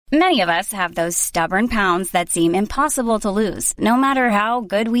Many of us have those stubborn pounds that seem impossible to lose, no matter how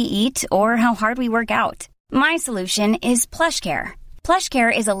good we eat or how hard we work out. My solution is PlushCare.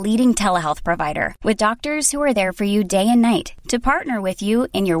 PlushCare is a leading telehealth provider with doctors who are there for you day and night to partner with you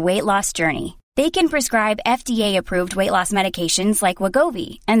in your weight loss journey. They can prescribe FDA-approved weight loss medications like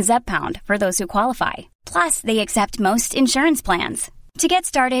Wegovy and Zepbound for those who qualify. Plus, they accept most insurance plans. To get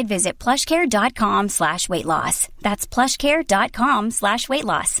started, visit plushcare.com/weightloss. That's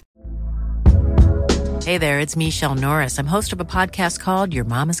plushcare.com/weightloss. Hey there, it's Michelle Norris. I'm host of a podcast called Your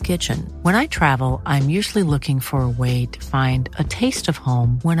Mama's Kitchen. When I travel, I'm usually looking for a way to find a taste of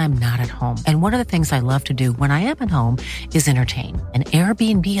home when I'm not at home. And one of the things I love to do when I am at home is entertain. And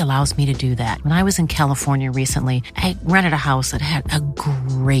Airbnb allows me to do that. When I was in California recently, I rented a house that had a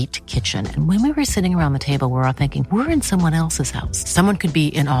great kitchen. And when we were sitting around the table, we were all thinking, we're in someone else's house. Someone could be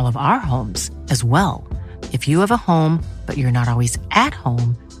in all of our homes as well. If you have a home, but you're not always at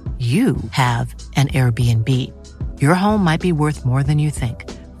home, you have an Airbnb. Your home might be worth more than you think.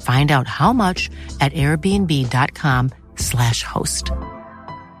 Find out how much at airbnb.com/host.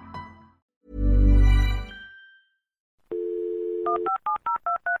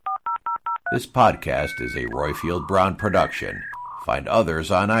 This podcast is a Royfield Brown production. Find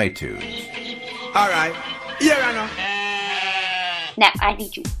others on iTunes. All right. Here I know. Now, I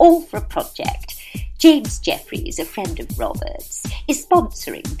need you all for a project. James Jeffries, a friend of Robert's, is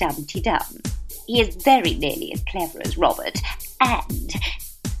sponsoring Dumpty Dum. He is very nearly as clever as Robert, and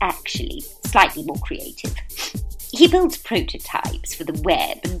actually slightly more creative. He builds prototypes for the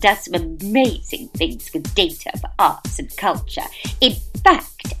web and does some amazing things with data for arts and culture. In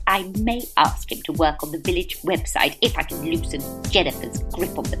fact, I may ask him to work on the village website if I can loosen Jennifer's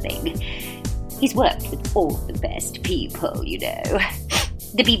grip on the thing. He's worked with all the best people, you know.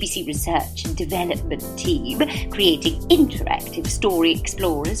 The BBC Research and Development team, creating interactive story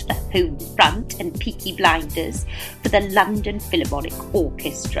explorers for Homefront and Peaky Blinders, for the London Philharmonic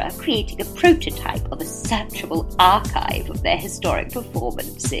Orchestra, creating a prototype of a searchable archive of their historic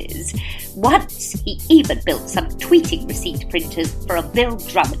performances. Once, he even built some tweeting receipt printers for a Bill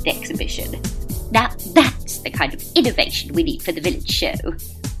Drummond exhibition. Now, that's the kind of innovation we need for the village show.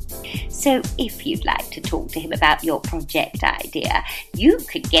 So if you'd like to talk to him about your project idea, you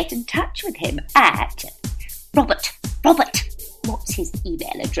could get in touch with him at Robert, what's his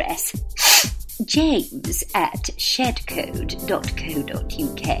email address?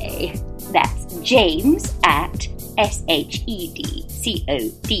 james@shedcode.co.uk. That's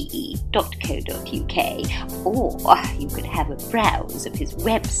james@shedcode.co.uk. Or you could have a browse of his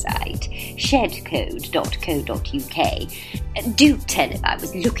website, shedcode.co.uk. Do tell him I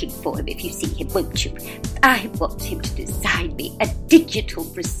was looking for him if you see him, won't you? I want him to design me a digital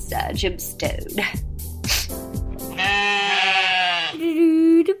resurgam stone.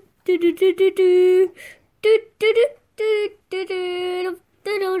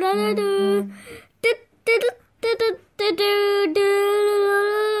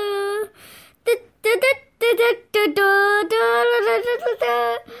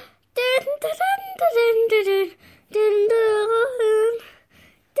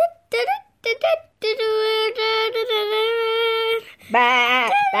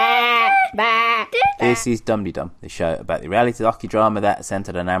 This is Dumpty Dum, the show about the reality docudrama that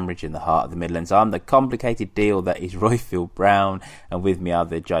centred on Ambridge in the heart of the Midlands. I'm the complicated deal that is Royfield Brown, and with me are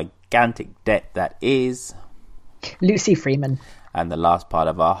the gigantic debt that is Lucy Freeman. And the last part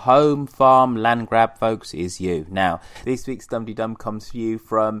of our home farm land grab, folks, is you. Now, this week's Dumpty Dum comes to you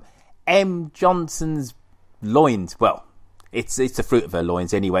from M. Johnson's loins. Well, it's the fruit of her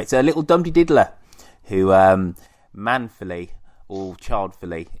loins anyway. It's a little Dumpty Diddler who manfully or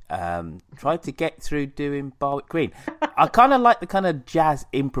childfully tried to get through doing Barwick Green. I kind of like the kind of jazz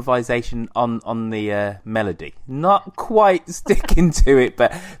improvisation on the melody. Not quite sticking to it,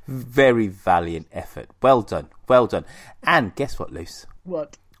 but very valiant effort. Well done. And guess what, Luce?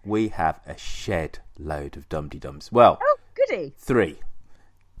 What? We have a shed load of Dumpty Dums. Well, oh, goody. 3.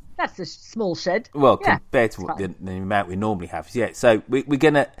 That's a small shed. Well, yeah, compared to the amount we normally have. Yeah, so we're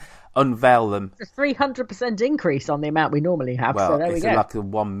going to unveil them. It's a 300% increase on the amount we normally have. Well, so there we go. It's like a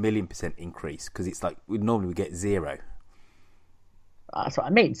 1,000,000% increase because it's like we normally get 0. That's what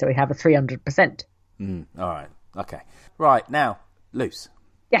I mean. So we have a 300%. All right. Okay. Right. Now, Luce.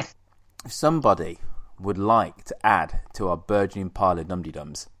 Yes. If somebody would like to add to our burgeoning pile of Dumpty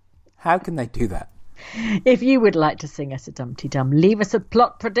Dums, how can they do that? If you would like to sing us a Dumpty Dum, leave us a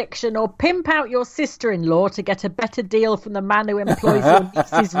plot prediction or pimp out your sister-in-law to get a better deal from the man who employs your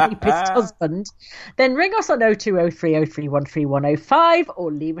niece's rapist husband, then ring us on 0203 03 13105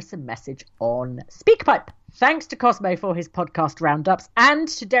 or leave us a message on SpeakPipe. Thanks to Cosmo for his podcast roundups and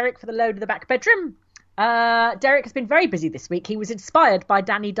to Derek for the load of the back bedroom. Derek has been very busy this week. He was inspired by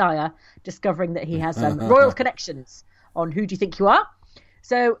Danny Dyer discovering that he has royal connections on Who Do You Think You Are?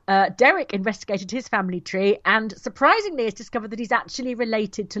 So Derek investigated his family tree and surprisingly has discovered that he's actually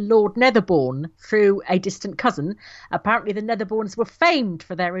related to Lord Netherbourne through a distant cousin. Apparently the Netherbournes were famed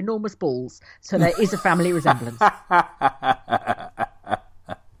for their enormous balls, so there is a family resemblance.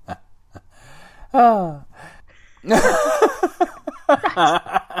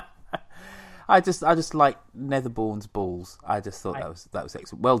 I just like Netherbourne's balls. I just thought that was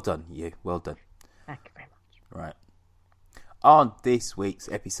excellent. Well done, you. Well done. Thank you very much. Right. On this week's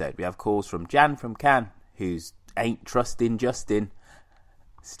episode, we have calls from Jan from Cannes, who's ain't trusting Justin,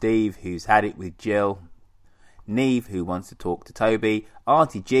 Steve, who's had it with Jill, Neve, who wants to talk to Toby,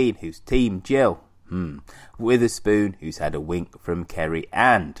 Auntie Jean, who's Team Jill, Witherspoon, who's had a wink from Kerry,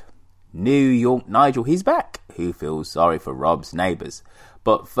 and New York Nigel, he's back, who feels sorry for Rob's neighbours.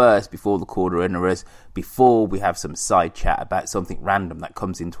 But first, before the coronavirus, before we have some side chat about something random that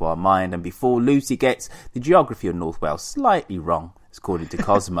comes into our mind, and before Lucy gets the geography of North Wales slightly wrong, according to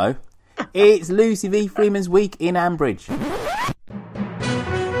Cosmo, it's Lucy V. Freeman's Week in Ambridge.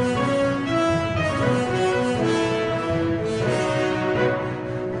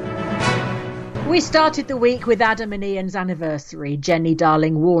 We started the week with Adam and Ian's anniversary. Jenny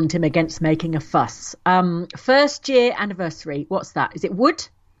Darling warned him against making a fuss. First year anniversary. What's that? Is it wood?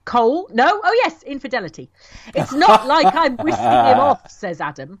 Coal? No? Oh, yes, infidelity. It's not like I'm whisking him off, says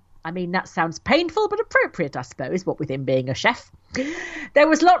Adam. I mean, that sounds painful but appropriate, I suppose, what with him being a chef. There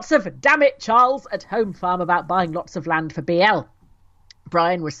was lots of, damn it, Charles, at Home Farm about buying lots of land for BL.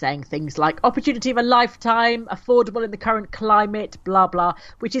 Brian was saying things like opportunity of a lifetime, affordable in the current climate, blah, blah,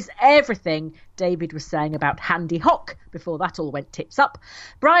 which is everything David was saying about Handy Hock before that all went tits up.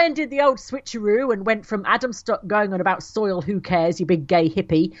 Brian did the old switcheroo and went from Adam Stock going on about soil, who cares, you big gay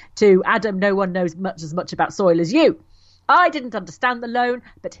hippie, to Adam, no one knows as much about soil as you. I didn't understand the loan,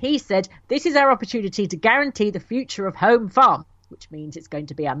 but he said this is our opportunity to guarantee the future of Home Farm, which means it's going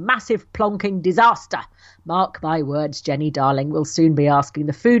to be a massive plonking disaster. Mark my words, Jenny Darling will soon be asking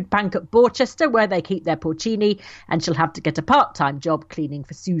the food bank at Borchester where they keep their porcini, and she'll have to get a part-time job cleaning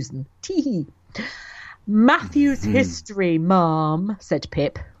for Susan. Tee. Matthew's history, Ma'am, said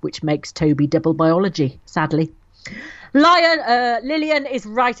Pip, which makes Toby double biology, sadly. Lillian is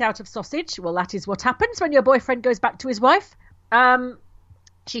right out of sausage. Well, that is what happens when your boyfriend goes back to his wife.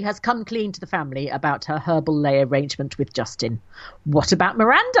 She has come clean to the family about her herbal lay arrangement with Justin. What about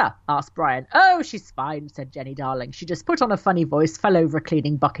Miranda? Asked Brian. Oh, she's fine, said Jenny Darling. She just put on a funny voice, fell over a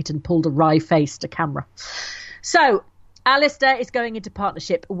cleaning bucket and pulled a wry face to camera. So, Alistair is going into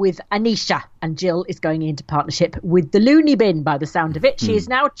partnership with Anisha, and Jill is going into partnership with the Looney Bin by the sound of it. She is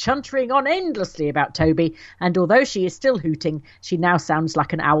now chuntering on endlessly about Toby, and although she is still hooting, she now sounds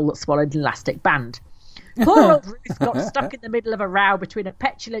like an owl that swallowed an elastic band. Poor old Ruth got stuck in the middle of a row between a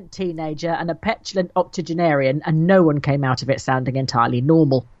petulant teenager and a petulant octogenarian, and no one came out of it sounding entirely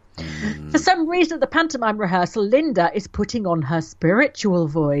normal. For some reason at the pantomime rehearsal, Linda is putting on her spiritual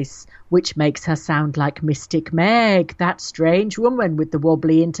voice, which makes her sound like Mystic Meg, that strange woman with the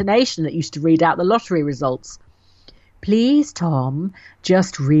wobbly intonation that used to read out the lottery results. Please, Tom,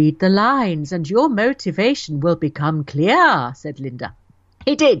 just read the lines and your motivation will become clear, said Linda.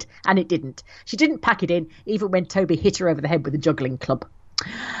 He did, and it didn't. She didn't pack it in, even when Toby hit her over the head with a juggling club.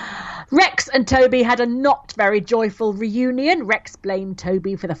 Rex and Toby had a not very joyful reunion. Rex blamed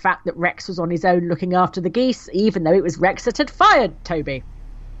Toby for the fact that Rex was on his own looking after the geese, even though it was Rex that had fired Toby.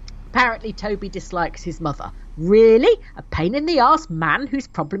 Apparently Toby dislikes his mother. Really? A pain-in-the-arse man whose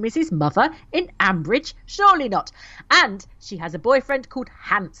problem is his mother in Ambridge? Surely not. And she has a boyfriend called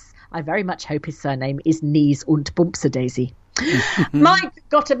Hans. I very much hope his surname is Knees und Bumpsadaisy. Mike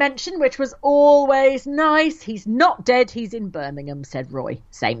got a mention, which was always nice. He's not dead, he's in Birmingham, said Roy.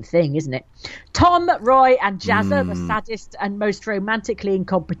 Same thing, isn't it? Tom, Roy and Jazza, the saddest and most romantically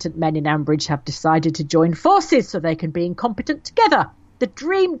incompetent men in Ambridge, have decided to join forces so they can be incompetent together. The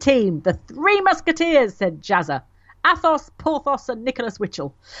dream team, the Three Musketeers, said Jazza. Athos, Porthos and Nicholas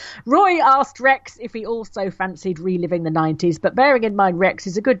Witchell. Roy asked Rex if he also fancied reliving the 90s, but bearing in mind Rex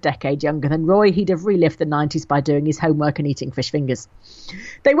is a good decade younger than Roy, he'd have relived the 90s by doing his homework and eating fish fingers.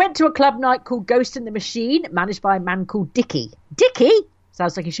 They went to a club night called Ghost in the Machine, managed by a man called Dickie. Dickie?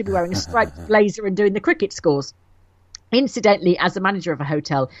 Sounds like he should be wearing a striped blazer and doing the cricket scores. Incidentally, as the manager of a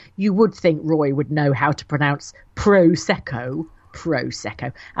hotel, you would think Roy would know how to pronounce Prosecco,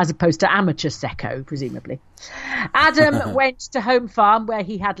 as opposed to amateur secco, presumably. Adam went to Home Farm where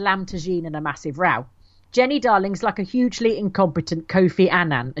he had lamb tagine and a massive row. Jenny Darling's like a hugely incompetent Kofi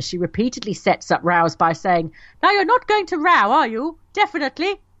Annan as she repeatedly sets up rows by saying, "Now you're not going to row, are you?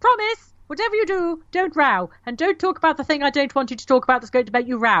 Definitely. Promise. Whatever you do, don't row. And don't talk about the thing I don't want you to talk about that's going to make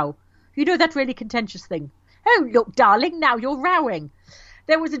you row. You know that really contentious thing. Oh, look, darling, now you're rowing."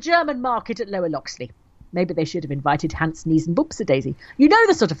 There was a German market at Lower Loxley. Maybe they should have invited Hans, Knees and Boopsie-Daisy. You know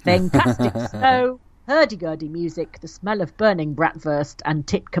the sort of thing. Plastic snow, hurdy-gurdy music, the smell of burning bratwurst, and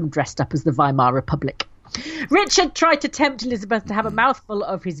Titcomb dressed up as the Weimar Republic. Richard tried to tempt Elizabeth to have a mouthful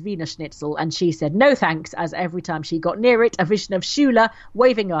of his Wiener Schnitzel, and she said no thanks, as every time she got near it, a vision of Schuyler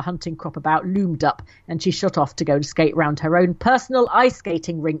waving her hunting crop about loomed up, and she shot off to go and skate round her own personal ice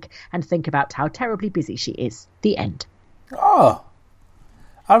skating rink and think about how terribly busy she is. The end. Oh,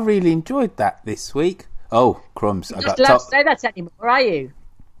 I really enjoyed that this week. Oh, crumbs. You're not allowed to say that anymore, are you?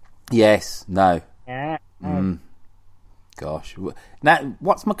 Yes, no. Yeah. Gosh. Now,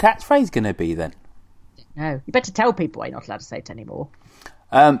 what's my catchphrase going to be then? No. You better tell people why you're not allowed to say it anymore.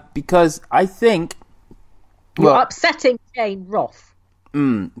 Because I think... You're upsetting Jane Roth.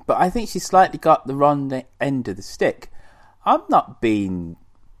 But I think she slightly got the wrong end of the stick. I'm not being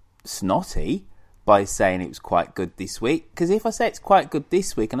snotty by saying it was quite good this week, because if I say it's quite good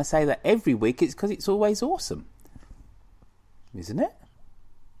this week and I say that every week, it's because it's always awesome, isn't it?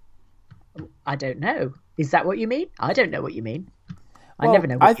 I don't know. Is that what you mean? I don't know what you mean. I never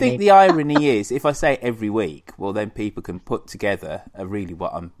know what you mean. I think the irony is, if I say it every week, well, then people can put together really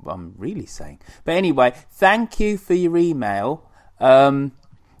what I'm really saying. But anyway, thank you for your email.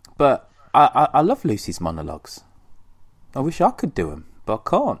 But I love Lucy's monologues. I wish I could do them, but I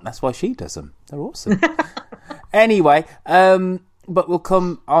can't. That's why she does them. They're awesome. Anyway, but we'll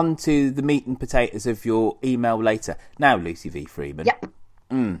come on to the meat and potatoes of your email later. Now, Lucy V. Freeman. Yep.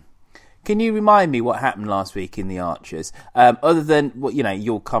 Can you remind me what happened last week in the Archers? Other than what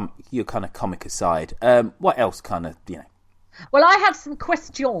your kind of comic aside, what else kind of Well, I have some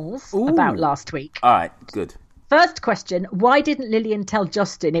questions about last week. All right, good. First question: why didn't Lillian tell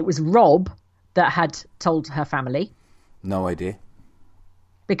Justin it was Rob that had told her family? No idea.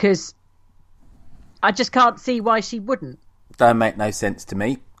 Because I just can't see why she wouldn't. Don't make no sense to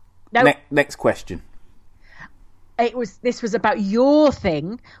me. No. Next question. This was about your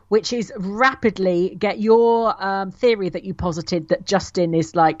thing, which is rapidly get your theory that you posited that Justin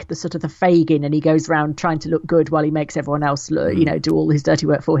is like the sort of the Fagin, and he goes around trying to look good while he makes everyone else do all his dirty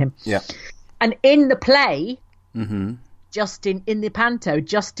work for him. Yeah. And in the play, Justin, in the panto,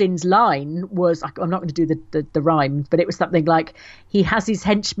 Justin's line was, I'm not going to do the rhyme, but it was something like, he has his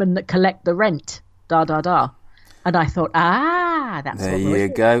henchmen that collect the rent, da da da. And I thought, that's there what you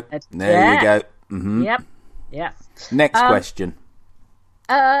go. Said. There you go. Mm-hmm. Yep. Yeah. Next question.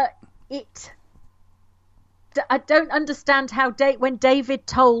 I don't understand how when David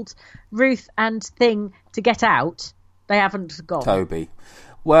told Ruth and Thing to get out, they haven't gone. Toby.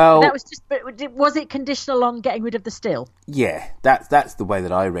 Well, that was just. Was it conditional on getting rid of the still? Yeah, that's the way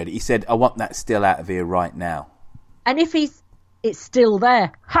that I read it. He said, "I want that still out of here right now." And if it's still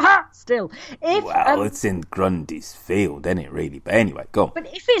there, still. It's in Grundy's field, isn't it? Really, but anyway, go on. But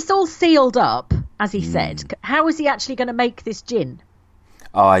if it's all sealed up, as he said, how is he actually going to make this gin?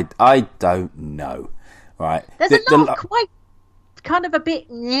 I don't know. Right, there's a lot of quite kind of a bit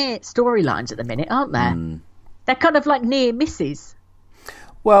storylines at the minute, aren't there? They're kind of like near misses.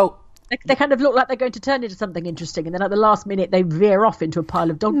 Well, they kind of look like they're going to turn into something interesting, and then at the last minute they veer off into a pile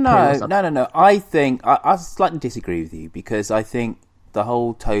of dog poo or something. No. I think I slightly disagree with you, because I think the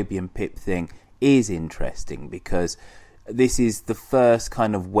whole Toby and Pip thing is interesting, because this is the first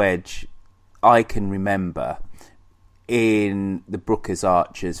kind of wedge I can remember in the Brookers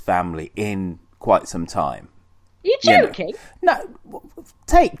Archers family in quite some time. Are you joking? No,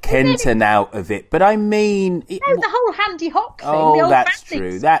 take Kenton out of it, but I mean... the whole Handy Hock thing. Oh,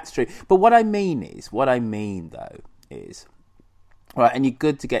 that's true, But what I mean, though, is... Right, and you're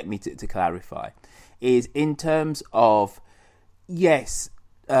good to get me to clarify, is in terms of, yes,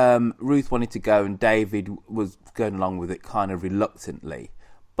 Ruth wanted to go and David was going along with it kind of reluctantly,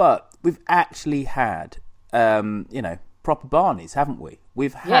 but we've actually had, proper Barneys, haven't we?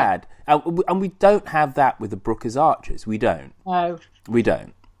 We've had, and we don't have that with the Brookers Archers. We don't. No, we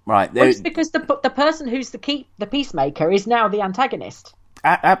don't. Right? Well, it's because the person who's the peacemaker is now the antagonist.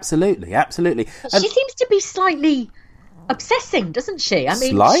 Absolutely. But she seems to be slightly obsessing, doesn't she? I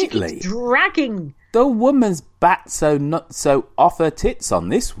mean, slightly. She keeps dragging. The woman's bat so off her tits on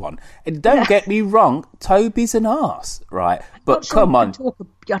this one. And don't get me wrong, Toby's an arse, right? But come on.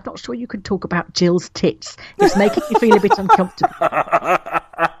 I'm not sure you can talk about Jill's tits. It's making me feel a bit uncomfortable.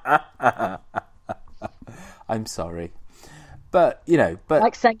 I'm sorry. But,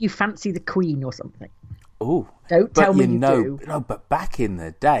 like saying you fancy the Queen or something. Oh, don't tell me you do. No, but back in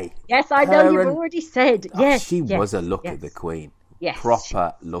the day. Yes, I know you've already said. Yes, she was a looker, the Queen. Yes,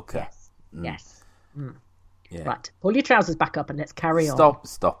 proper looker. Yes. Mm. Yeah. Right, pull your trousers back up and let's carry on.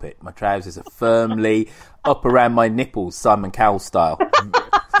 Stop it. My trousers are firmly up around my nipples, Simon Cowell style.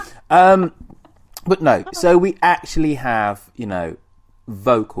 But no, so we actually have,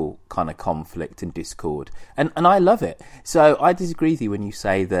 vocal kind of conflict and discord. And I love it. So I disagree with you when you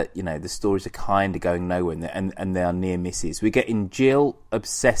say that, the stories are kind of going nowhere and they are near misses. We're getting Jill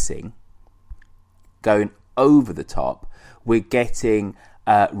obsessing, going over the top. We're getting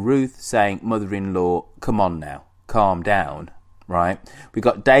Ruth saying, mother-in-law, come on now, calm down, right? We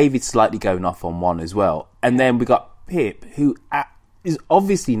got David slightly going off on one as well. And then we got Pip, who is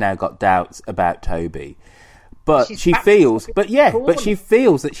obviously now got doubts about Toby. But she feels that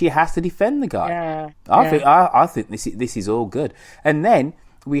she has to defend the guy. Yeah. I think this is all good. And then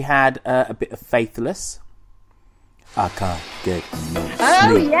we had a bit of Faithless. I can't get no sleep.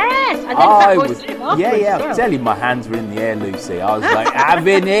 Oh yes, and then that voice came off. Yeah. I'm telling you, my hands were in the air, Lucy. I was like,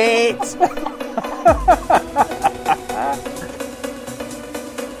 having it.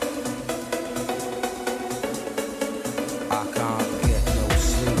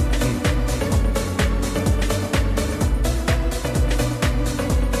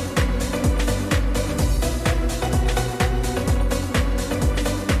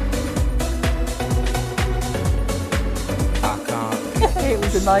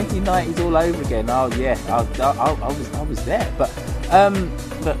 The 1990s all over again. Oh yeah, I was there. But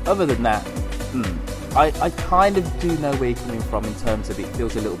other than that, I kind of do know where you're coming from in terms of it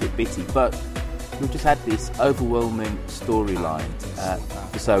feels a little bit bitty. But we've just had this overwhelming storyline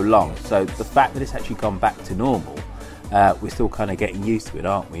for so long. So the fact that it's actually gone back to normal, we're still kind of getting used to it,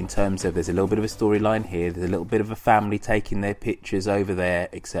 aren't we? In terms of there's a little bit of a storyline here, there's a little bit of a family taking their pictures over there,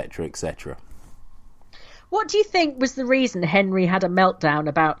 etc., etc. What do you think was the reason Henry had a meltdown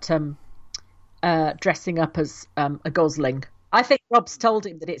about dressing up as a gosling? I think Rob's told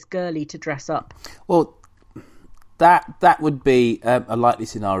him that it's girly to dress up. Well, that would be a likely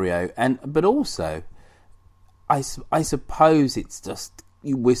scenario, but also, I suppose it's just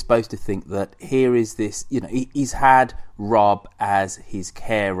we're supposed to think that here is this. He's had Rob as his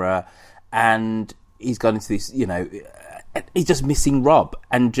carer, and he's gone into this. He's just missing Rob,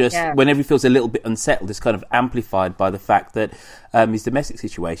 and whenever he feels a little bit unsettled, it's kind of amplified by the fact that his domestic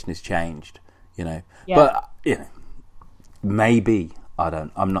situation has changed. But maybe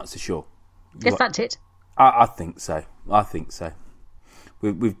I'm not so sure. Guess that's it. I think so.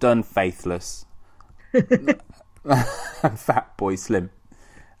 We've done Faithless, and Fatboy Slim,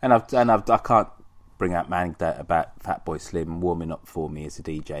 and I can't bring out my anecdote about Fatboy Slim warming up for me as a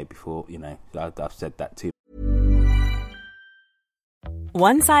DJ before. I've said that too.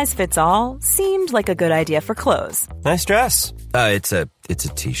 One size fits all seemed like a good idea for clothes. Nice dress. It's a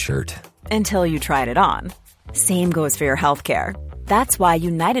t-shirt. Until you tried it on. Same goes for your healthcare. That's why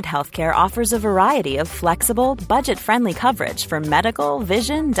United Healthcare offers a variety of flexible, budget-friendly coverage for medical,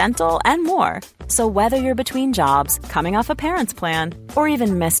 vision, dental, and more. So whether you're between jobs, coming off a parent's plan, or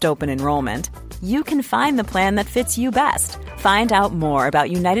even missed open enrollment, you can find the plan that fits you best. Find out more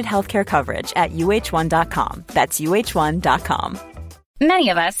about United Healthcare coverage at uh1.com. That's uh1.com. Many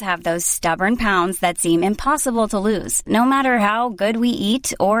of us have those stubborn pounds that seem impossible to lose, no matter how good we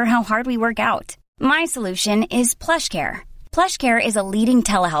eat or how hard we work out. My solution is PlushCare. PlushCare is a leading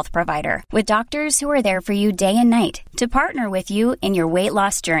telehealth provider with doctors who are there for you day and night to partner with you in your weight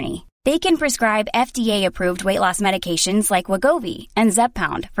loss journey. They can prescribe FDA-approved weight loss medications like Wegovy and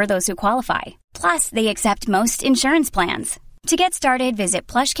Zepbound for those who qualify. Plus, they accept most insurance plans. To get started, visit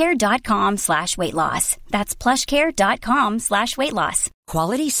plushcare.com/weightloss. That's plushcare.com/weightloss.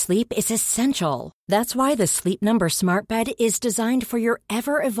 Quality sleep is essential. That's why the Sleep Number Smart Bed is designed for your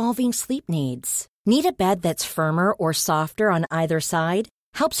ever-evolving sleep needs. Need a bed that's firmer or softer on either side?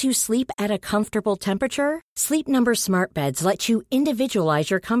 Helps you sleep at a comfortable temperature? Sleep Number Smart Beds let you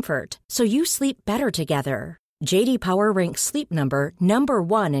individualize your comfort, so you sleep better together. J.D. Power ranks Sleep Number number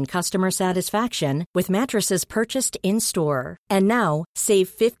 1 in customer satisfaction with mattresses purchased in-store. And now, save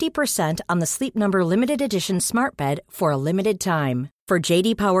 50% on the Sleep Number Limited Edition Smart Bed for a limited time. For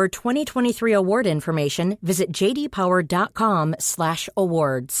J.D. Power 2023 award information, visit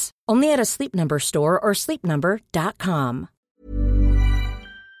jdpower.com/awards. Only at a Sleep Number store or sleepnumber.com.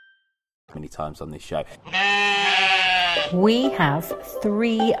 Many times on this show. We have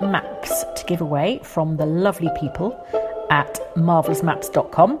 3 maps to give away from the lovely people at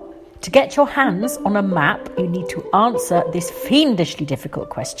marvellousmaps.com. To get your hands on a map, you need to answer this fiendishly difficult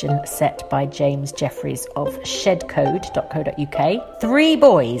question set by James Jeffries of shedcode.co.uk. 3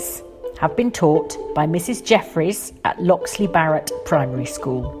 boys have been taught by Mrs. Jeffries at Loxley Barrett Primary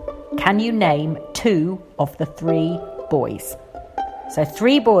School? Can you name 2 of the 3 boys? So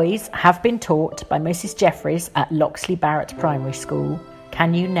 3 boys have been taught by Mrs. Jeffries at Loxley Barrett Primary School.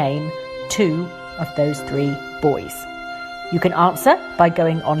 Can you name 2 of those 3 boys? You can answer by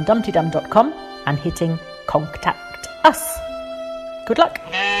going on dumtydum.com and hitting Contact Us. Good luck.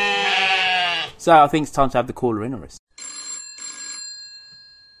 So I think it's time to have the caller in, Oris.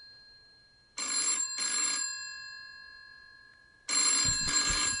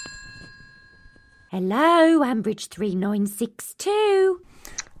 Hello, Ambridge 3962.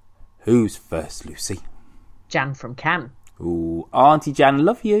 Who's first, Lucy? Jan from Cannes. Ooh, Auntie Jan,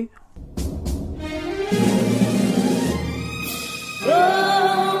 love you.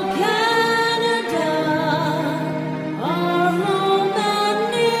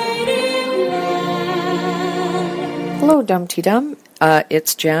 Hello, Dumpty Dum.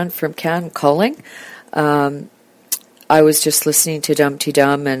 It's Jan from Cannes calling. I was just listening to Dumpty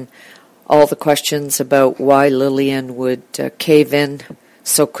Dum and all the questions about why Lillian would cave in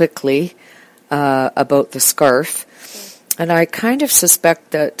so quickly about the scarf. And I kind of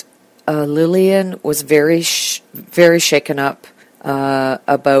suspect that Lillian was very shaken up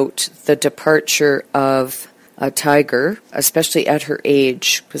about the departure of Tiger, especially at her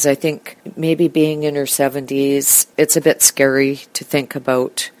age, because I think maybe being in her 70s, it's a bit scary to think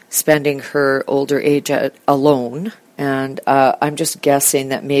about spending her older age alone. And I'm just guessing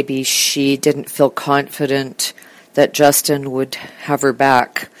that maybe she didn't feel confident that Justin would have her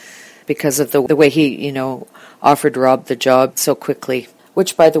back because of the way he, offered Rob the job so quickly.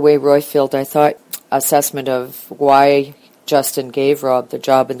 Which, by the way, Roifield, I thought assessment of why Justin gave Rob the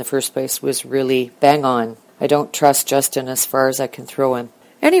job in the first place was really bang on. I don't trust Justin as far as I can throw him.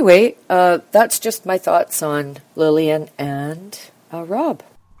 Anyway, that's just my thoughts on Lillian and Rob.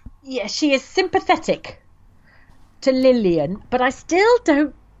 Yeah, she is sympathetic to Lillian, but I still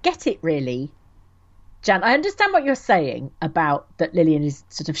don't get it really. Jan, I understand what you're saying about that Lillian is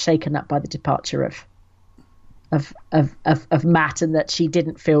sort of shaken up by the departure of Matt, and that she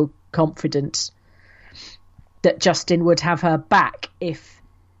didn't feel confident that Justin would have her back if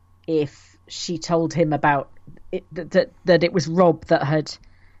she told him about it, that it was Rob that had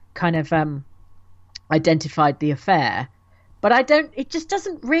kind of identified the affair. But it just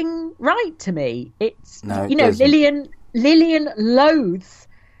doesn't ring right to me. It's, Lillian loathes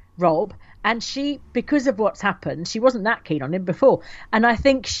Rob, and she, because of what's happened, she wasn't that keen on him before. And I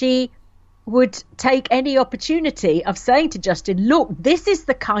think she would take any opportunity of saying to Justin, look, this is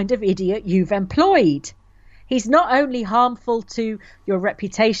the kind of idiot you've employed. He's not only harmful to your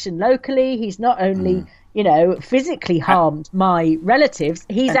reputation locally, he's not only, physically harmed my relatives,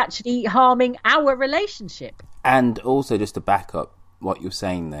 he's actually harming our relationship. And also, just to back up what you're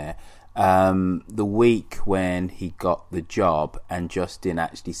saying there, the week when he got the job and Justin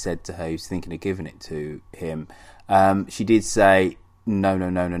actually said to her he was thinking of giving it to him, she did say, no,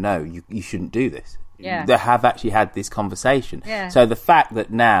 you shouldn't do this. Yeah. They have actually had this conversation. Yeah. So the fact that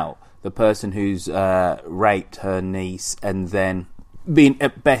now the person who's raped her niece and then being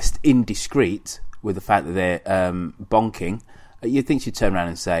at best indiscreet with the fact that they're bonking, you'd think she'd turn around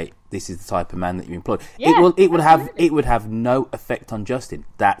and say, this is the type of man that you employ. Yeah, it would have no effect on Justin.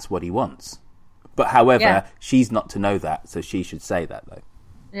 That's what he wants. But however, she's not to know that, so she should say that though.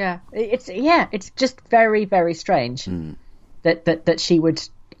 Yeah. It's just very, very strange that she would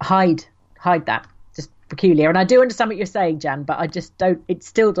hide that. Just peculiar. And I do understand what you're saying, Jan, but I just don't, it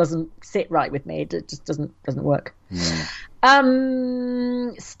still doesn't sit right with me. It just doesn't work.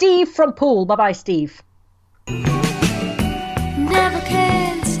 Steve from Poole. Bye-bye, Steve. Never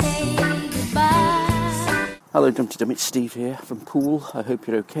can say goodbye. Hello, Dumpty Dum, it's Steve here from Poole. I hope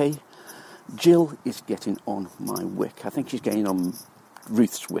you're okay. Jill is getting on my wick. I think she's getting on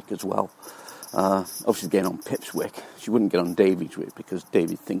Ruth's wick as well. Obviously getting on Pip's wick. She wouldn't get on Davy's wick because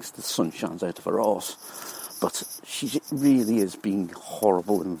Davy thinks the sun shines out of her arse. But she really is being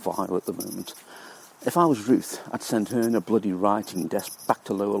horrible and vile at the moment. If I was Ruth, I'd send her in a bloody writing desk back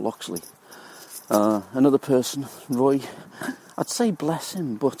to Lower Loxley. Another person, Roy, I'd say bless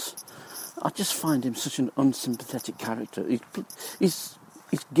him, but I just find him such an unsympathetic character. He's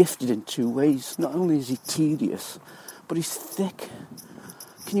gifted in 2 ways. Not only is he tedious, but he's thick.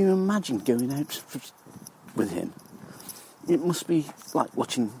 Can you imagine going out with him? It must be like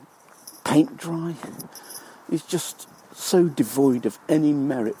watching paint dry. He's just so devoid of any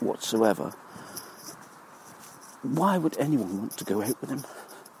merit whatsoever. Why would anyone want to go out with him?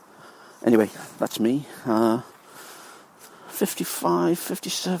 Anyway, that's me. 55,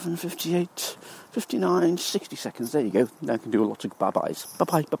 57, 58, 59, 60 seconds. There you go. Now I can do a lot of bye-byes.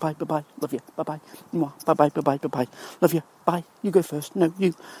 Bye-bye, bye-bye, bye-bye. Love you. Bye-bye. Mwah. Bye-bye, bye-bye, bye-bye. Love you. Bye. You go first. No,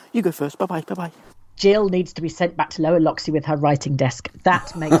 you go first. Bye-bye, bye-bye. Jill needs to be sent back to Lower Loxley with her writing desk.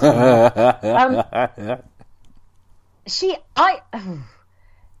 That makes me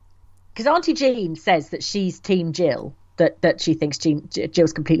because Auntie Jean says that she's Team Jill, that she thinks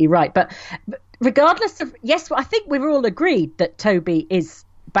Jill's completely right. But regardless of, yes, I think we've all agreed that Toby is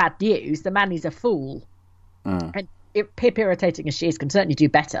bad news. The man is a fool. And pip irritating as she is, can certainly do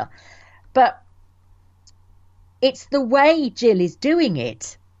better. But it's the way Jill is doing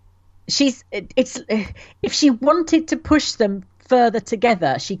it. If she wanted to push them further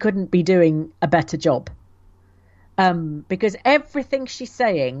together, she couldn't be doing a better job. Because everything she's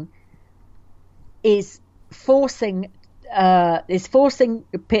saying is forcing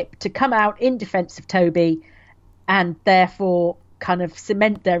Pip to come out in defence of Toby, and therefore kind of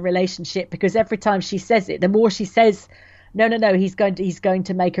cement their relationship. Because every time she says it, the more she says, no, he's going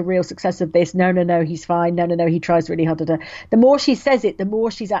to make a real success of this. No, he's fine. No, he tries really hard. The more she says it, the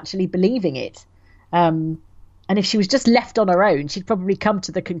more she's actually believing it. And if she was just left on her own, she'd probably come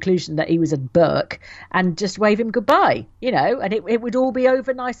to the conclusion that he was a Burke and just wave him goodbye, and it would all be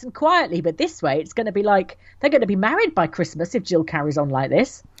over nice and quietly. But this way, it's going to be like they're going to be married by Christmas if Jill carries on like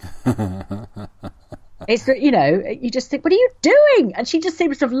this. It's, you just think, what are you doing? And she just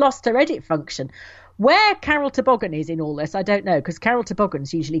seems to have lost her edit function. Where Carol Toboggan is in all this, I don't know, because Carol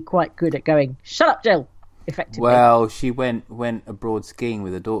Toboggan's usually quite good at going, shut up, Jill, effectively. Well, she went abroad skiing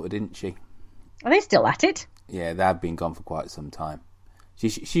with her daughter, didn't she? Are they still at it? Yeah, they've been gone for quite some time. She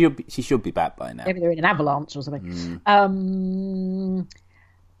should be back by now. Maybe they're in an avalanche or something.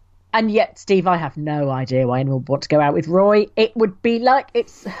 And yet, Steve, I have no idea why anyone would want to go out with Roy. It would be like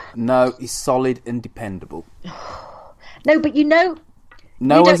it's... No, he's solid and dependable. No, but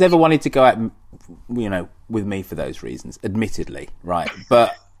no one's ever wanted to go out, with me for those reasons, admittedly, right?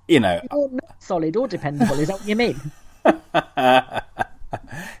 But, You're not solid or dependable, is that what you mean?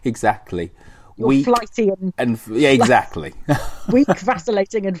 Exactly. You're weak, flighty and exactly. Weak,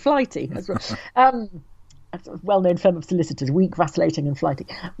 vacillating, and flighty. That's right. That's a well-known firm of solicitors. Weak, vacillating, and flighty.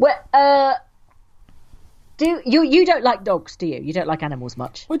 Well, you don't like dogs, do you? You don't like animals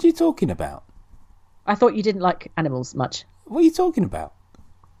much. What are you talking about? I thought you didn't like animals much. What are you talking about?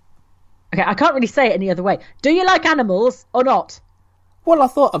 Okay, I can't really say it any other way. Do you like animals or not? Well, I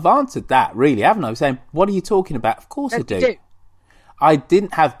thought I've answered that, really, haven't I? I'm saying, what are you talking about? Of course I do. You do. I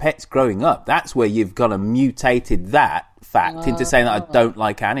didn't have pets growing up. That's where you've gone and mutated that fact into saying that I don't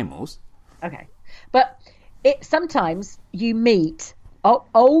like animals. Okay. But sometimes you meet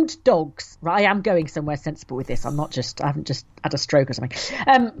old dogs. Right? I am going somewhere sensible with this. I haven't just had a stroke or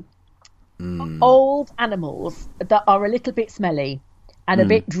something. Old animals that are a little bit smelly and a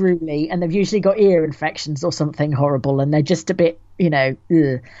bit drooly, and they've usually got ear infections or something horrible, and they're just a bit,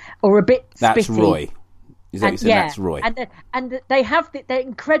 or a bit That's spitty. Roy. Is that what you said? That's Roy. And they're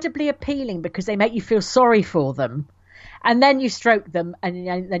incredibly appealing because they make you feel sorry for them. And then you stroke them, and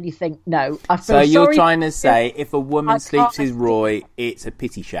then you think, no, I feel sorry. So you're trying to say if a woman sleeps with Roy, it's a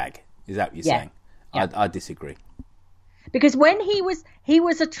pity shag. Is that what you're saying? Yeah. I disagree. Because when he was he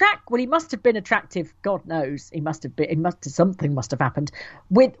must have been attractive. God knows, something must have happened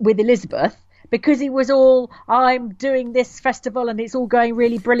with Elizabeth. Because he was all, I'm doing this festival and it's all going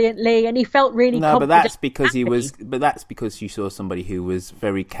really brilliantly, and he felt really confident. But that's because you saw somebody who was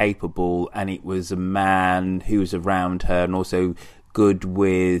very capable, and it was a man who was around her and also good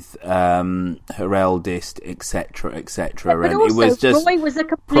with her eldest, etc., etc. But and also, it was just Roy was a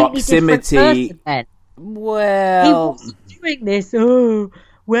completely different person then. Well, he wasn't doing this. Oh,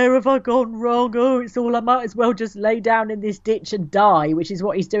 where have I gone wrong? Oh, it's all, I might as well just lay down in this ditch and die, which is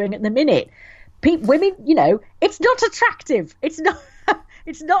what he's doing at the minute. Women, it's not attractive. It's not.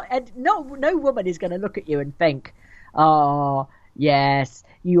 It's not. No woman is going to look at you and think, "Oh, yes,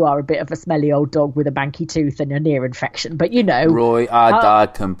 you are a bit of a smelly old dog with a banky tooth and an ear infection." But Roy, I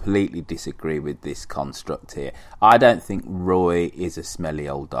completely disagree with this construct here. I don't think Roy is a smelly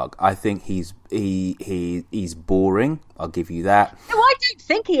old dog. I think he's boring. I'll give you that. No, I don't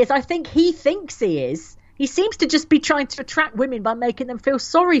think he is. I think he thinks he is. He seems to just be trying to attract women by making them feel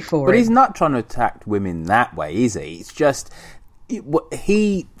sorry for him. But he's not trying to attract women that way, is he? It's just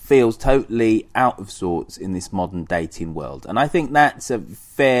he feels totally out of sorts in this modern dating world. And I think that's a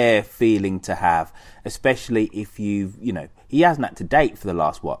fair feeling to have, especially if he hasn't had to date for the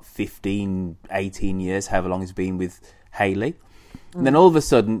last, 15, 18 years, however long he's been with Hayley. And then all of a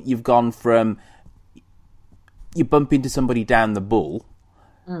sudden, you've gone from, you bump into somebody down the bull,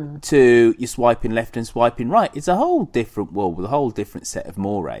 to you swiping left and swiping right. It's a whole different world with a whole different set of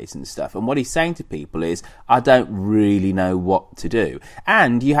mores and stuff. And what he's saying to people is, I don't really know what to do.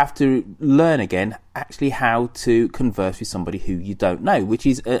 And you have to learn again actually how to converse with somebody who you don't know, which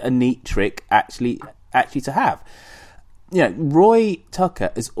is a neat trick actually to have. You know, Roy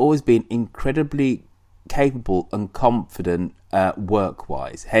Tucker has always been incredibly capable and confident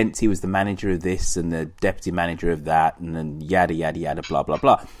work-wise. Hence, he was the manager of this and the deputy manager of that, and then yada, yada, yada, blah, blah,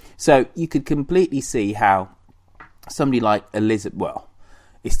 blah. So you could completely see how somebody like Elizabeth, well,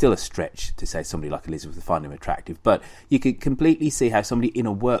 it's still a stretch to say somebody like Elizabeth would find him attractive, but you could completely see how somebody in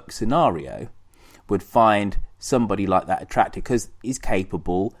a work scenario would find somebody like that attractive, because he's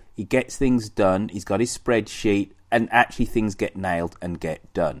capable, he gets things done, he's got his spreadsheet, and actually things get nailed and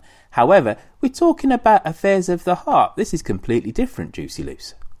get done. However, we're talking about affairs of the heart. This is completely different, Juicy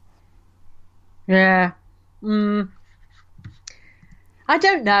Loose. Yeah. I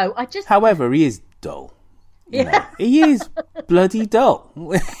don't know. However, he is dull. You know, he is bloody dull.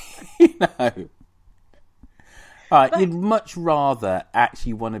 You know. You'd much rather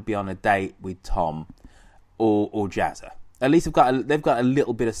actually want to be on a date with Tom or Jazza. At least they've got a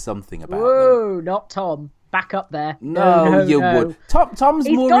little bit of something about them. Whoa, not Tom. Back up there. No, you would. Tom's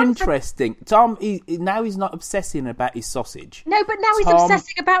more interesting. Tom, now he's not obsessing about his sausage. No, but now he's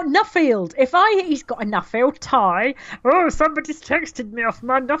obsessing about Nuffield. He's got a Nuffield tie. Oh, somebody's texted me off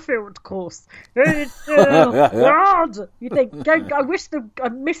my Nuffield course. God, you think? I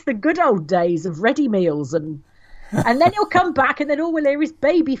miss the good old days of ready meals, and then he'll come back, and then all we'll hear is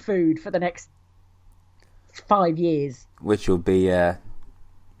baby food for the next 5 years, which will be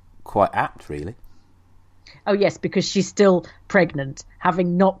quite apt, really. Oh, yes, because she's still pregnant,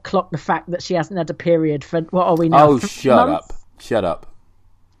 having not clocked the fact that she hasn't had a period for, what are we now? Oh, shut up. Shut up.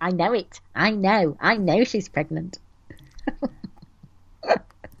 I know it. I know she's pregnant.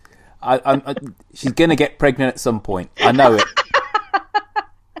 She's going to get pregnant at some point. I know it.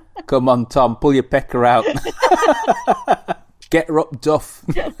 Come on, Tom, pull your pecker out. Get her up, Duff.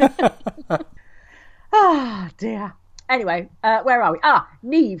 Oh, dear. Anyway, where are we?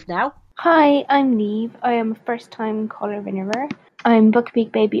 Neve now. Hi, I'm Neve. I am a first-time caller of Interviewer. I'm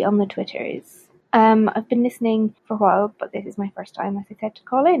Buckbeak Baby on the Twitters. I've been listening for a while, but this is my first time, as I said, to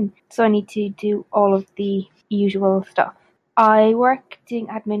call in. So I need to do all of the usual stuff. I work doing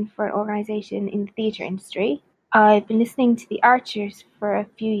admin for an organisation in the theatre industry. I've been listening to The Archers for a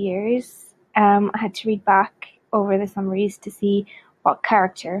few years. I had to read back over the summaries to see what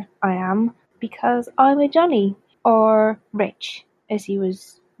character I am, because I'm a Johnny, or Rich, as he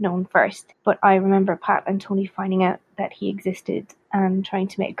was known first. But I remember Pat and Tony finding out that he existed and trying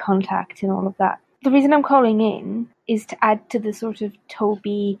to make contact and all of that. The reason I'm calling in is to add to the sort of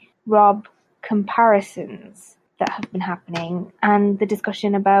Toby-Rob comparisons that have been happening, and the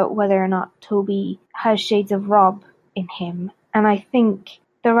discussion about whether or not Toby has shades of Rob in him. And I think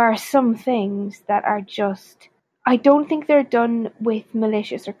there are some things that are just, I don't think they're done with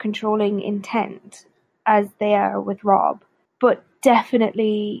malicious or controlling intent as they are with Rob, but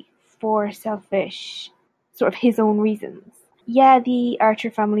definitely for selfish, sort of his own reasons. Yeah, the Archer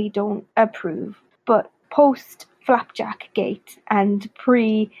family don't approve, but post Flapjack Gate and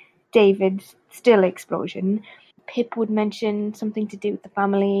pre-David Still explosion, Pip would mention something to do with the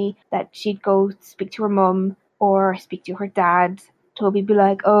family, that she'd go speak to her mum or speak to her dad. Toby'd be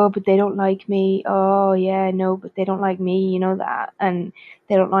like, oh, but they don't like me. Oh, yeah, no, but they don't like me, you know that. And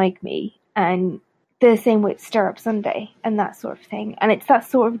they don't like me. And the same with Stirrup Sunday and that sort of thing. And it's that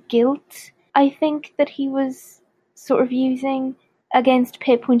sort of guilt, I think, that he was sort of using against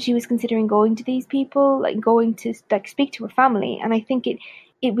Pip when she was considering going to these people, like going to like speak to her family. And I think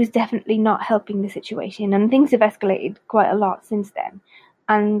it was definitely not helping the situation. And things have escalated quite a lot since then.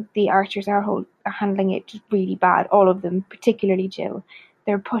 And the Archers are handling it just really bad, all of them, particularly Jill.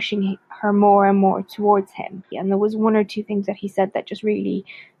 They're pushing her more and more towards him. And there was one or two things that he said that just really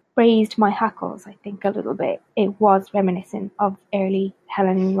raised my hackles, I think, a little bit. It was reminiscent of early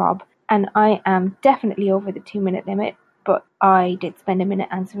Helen and Rob. And I am definitely over the 2-minute limit, but I did spend a minute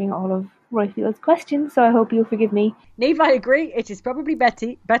answering all of Royfield's questions, so I hope you'll forgive me. Neve, I agree. It is probably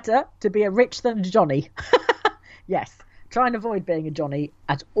better to be a Rich than a Johnny. Yes. Try and avoid being a Johnny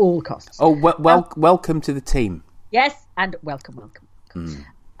at all costs. Oh, welcome to the team. Yes, and welcome.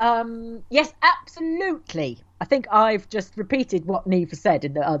 Yes, absolutely. I think I've just repeated what Neve said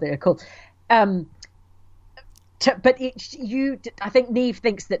in the other call. I think Neve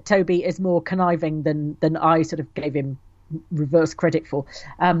thinks that Toby is more conniving than I sort of gave him reverse credit for.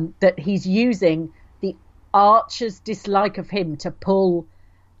 That he's using the Archer's dislike of him to pull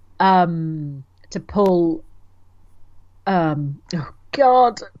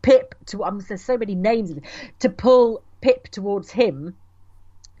God, Pip, there's so many names, to pull Pip towards him,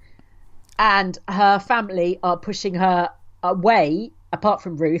 and her family are pushing her away, apart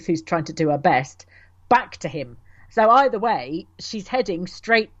from Ruth, who's trying to do her best, back to him. So either way, she's heading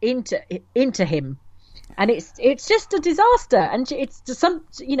straight into him, and it's just a disaster. And it's some,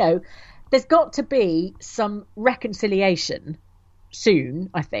 there's got to be some reconciliation soon,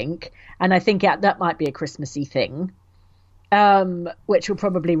 I think, and I think that might be a Christmassy thing, which will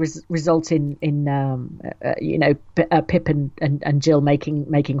probably result in Pip and Jill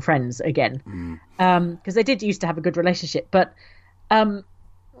making friends again, because they did used to have a good relationship, but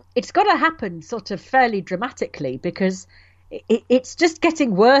it's got to happen sort of fairly dramatically, because it's just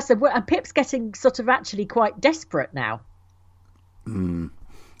getting worse, and Pip's getting sort of actually quite desperate now.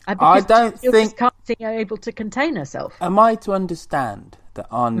 I don't think can't seem able to contain herself. Am I to understand that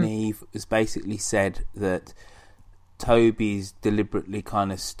Arneve has basically said that Toby's deliberately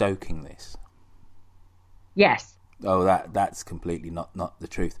kind of stoking this? Yes. Oh, that's completely not the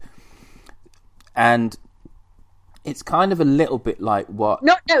truth. And it's kind of a little bit like what...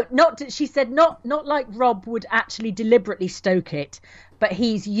 She said not like Rob would actually deliberately stoke it, but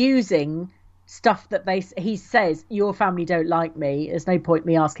he's using stuff that he says, your family don't like me, there's no point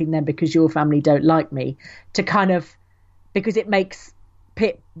me asking them because your family don't like me, to kind of, because it makes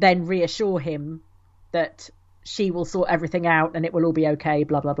Pip then reassure him that she will sort everything out and it will all be okay,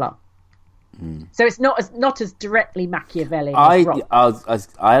 blah blah blah. So it's not as directly Machiavellian as Rob.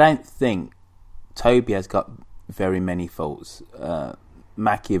 I don't think Toby has got very many faults.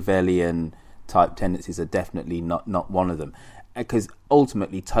 Machiavellian type tendencies are definitely not one of them, because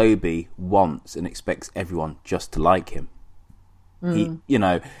ultimately Toby wants and expects everyone just to like him. He,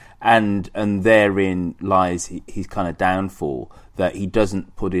 and therein lies his kind of downfall, that he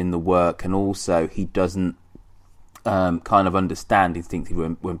doesn't put in the work, and also he doesn't kind of understand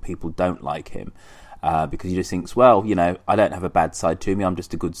instinctively when people don't like him, because he just thinks, well, I don't have a bad side to me, I'm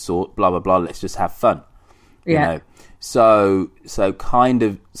just a good sort, blah blah blah, let's just have fun. So kind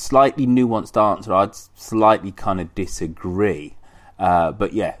of slightly nuanced answer. I'd slightly kind of disagree,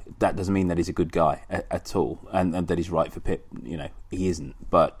 but yeah, that doesn't mean that he's a good guy at all, and that he's right for Pip. He isn't.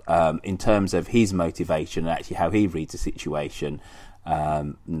 But in terms of his motivation and actually how he reads the situation,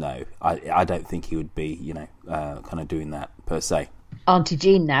 no, I don't think he would be, kind of doing that per se. Auntie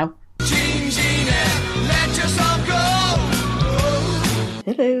Jean now. Jean, let yourself go.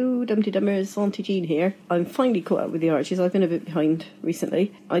 Hello, Dumpty Dummers, Auntie Jean here. I'm finally caught up with the Archies. I've been a bit behind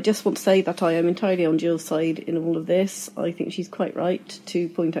recently. I just want to say that I am entirely on Jill's side in all of this. I think she's quite right to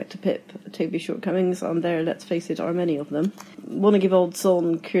point out to Pip Toby's shortcomings, and there, let's face it, are many of them. Want to give odds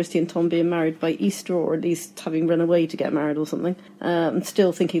on Kirsty and Tom being married by Easter, or at least having run away to get married or something. I'm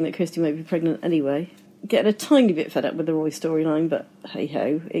still thinking that Kirsty might be pregnant anyway. Getting a tiny bit fed up with the Roy storyline, but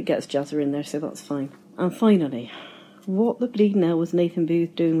hey-ho, it gets Jazzer in there, so that's fine. And finally, what the bleeding hell was Nathan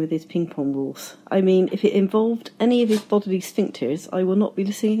Booth doing with his ping pong balls? I mean, if it involved any of his bodily sphincters, I will not be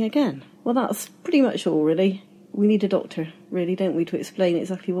listening again. Well, that's pretty much all, really. We need a doctor, really, don't we, to explain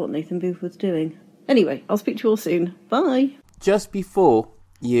exactly what Nathan Booth was doing. Anyway, I'll speak to you all soon. Bye! Just before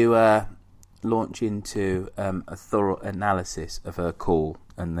you launch into a thorough analysis of her call,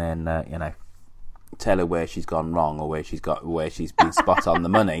 and then, tell her where she's gone wrong or where she's been spot on the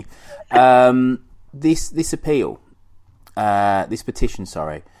money, this appeal... this petition,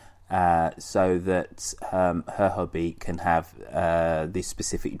 so that her hubby can have this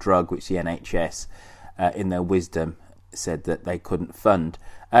specific drug, which the NHS, in their wisdom, said that they couldn't fund.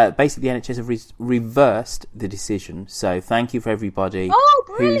 Basically, the NHS have reversed the decision. So thank you for everybody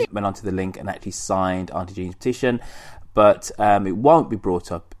who went onto the link and actually signed Auntie Jean's petition. But it won't be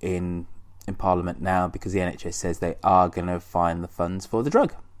brought up in Parliament now, because the NHS says they are going to find the funds for the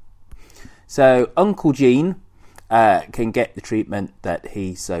drug. So Uncle Gene can get the treatment that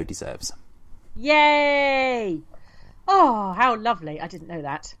he so deserves. Yay! Oh, how lovely. I didn't know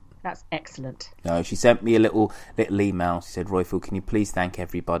that. That's excellent. No, she sent me a little email. She said, Royfield, can you please thank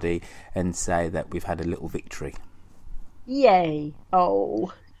everybody and say that we've had a little victory? Yay.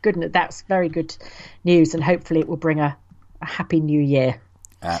 Oh, goodness. That's very good news, and hopefully it will bring a happy new year.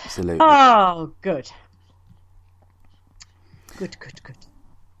 Absolutely. Oh, good. Good.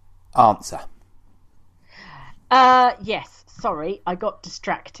 Answer. Yes, sorry, I got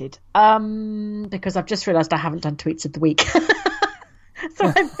distracted because I've just realised I haven't done tweets of the week.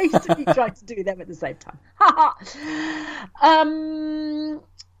 So I'm basically trying to do them at the same time.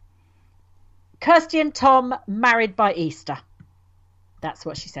 Kirsty and Tom married by Easter. That's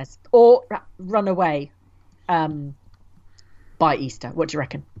what she says. Or run away by Easter. What do you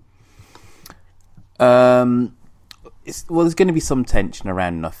reckon? there's going to be some tension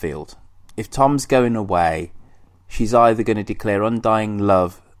around Nuffield. If Tom's going away, she's either going to declare undying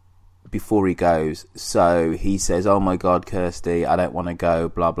love before he goes, so he says, oh my God, Kirsty, I don't want to go,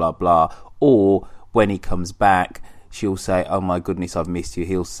 blah, blah, blah. Or when he comes back, she'll say, oh my goodness, I've missed you.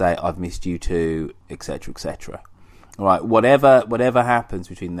 He'll say, I've missed you too, etc., etc. All right, whatever happens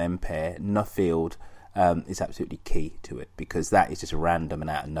between them pair, Nuffield is absolutely key to it, because that is just random and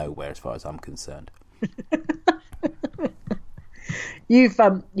out of nowhere as far as I'm concerned. You've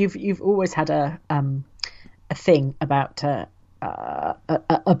always had a thing about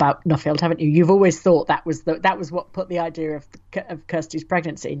Nuffield, haven't you? You've always thought that was what put the idea of Kirsty's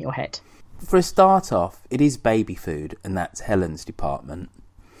pregnancy in your head. For a start off, it is baby food, and that's Helen's department.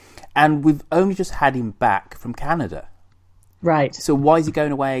 And we've only just had him back from Canada. Right. So why is he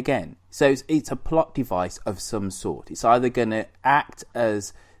going away again? So it's a plot device of some sort. It's either going to act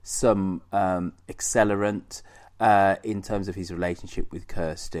as some accelerant in terms of his relationship with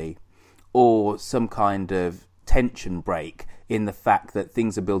Kirsty, or some kind of tension break in the fact that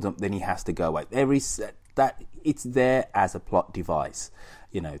things are building up, then he has to go away. There is that, it's there as a plot device.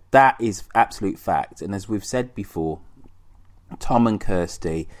 You know, that is absolute fact. And as we've said before, Tom and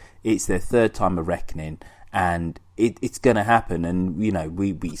Kirsty, it's their third time of reckoning, and it's going to happen. And, you know,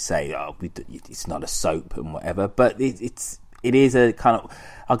 we say, it's not a soap and whatever, but it is a kind of,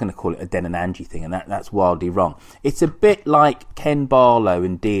 I'm going to call it a Den and Angie thing, and that's wildly wrong. It's a bit like Ken Barlow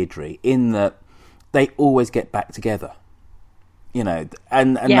and Deirdre, in that they always get back together, you know,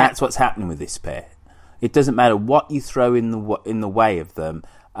 and that's what's happening with this pair. It doesn't matter what you throw in the way of them,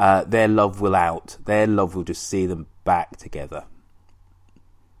 their love will out. Their love will just see them back together.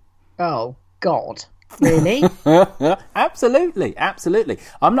 Oh, God. Really? Absolutely.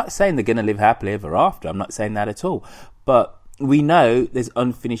 I'm not saying they're going to live happily ever after. I'm not saying that at all. But we know there's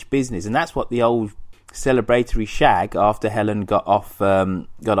unfinished business, and that's what the old celebratory shag after Helen got off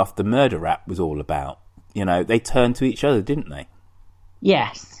the murder rap was all about. You know, they turned to each other, didn't they?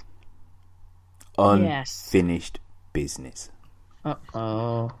 Yes. Unfinished business.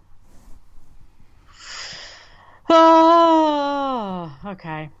 Uh-oh. Oh,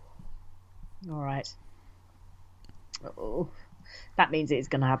 okay. All right. Oh, that means it's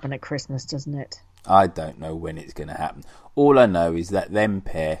going to happen at Christmas, doesn't it? I don't know when it's going to happen. All I know is that them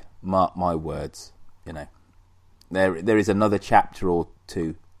pair, mark my words, you know, there is another chapter or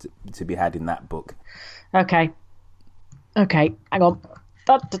two to be had in that book. Okay, hang on.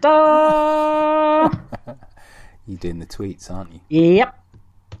 Da, da, da. You're doing the tweets, aren't you? Yep.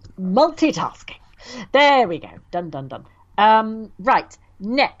 Multitasking. There we go. Done. Right.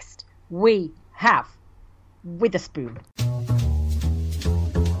 Next, we have Witherspoon.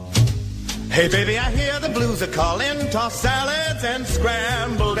 Hey baby, I hear the blues are calling. Tossed salads and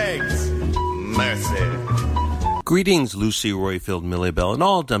scrambled eggs. Mercy. Greetings, Lucy Roifield, Millie Bell, and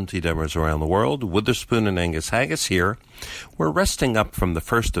all Dumpty Dummers around the world. Witherspoon and Angus Haggis here. We're resting up from the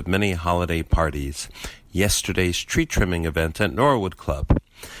first of many holiday parties, yesterday's tree trimming event at Norwood Club.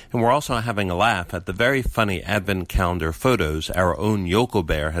 And we're also having a laugh at the very funny advent calendar photos our own Yokel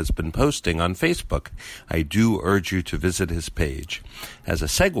Bear has been posting on Facebook. I do urge you to visit his page. As a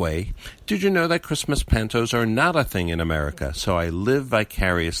segue, did you know that Christmas pantos are not a thing in America? So I live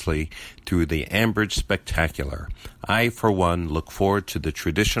vicariously through the Ambridge Spectacular. I, for one, look forward to the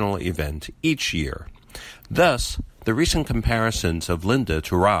traditional event each year. Thus, the recent comparisons of Linda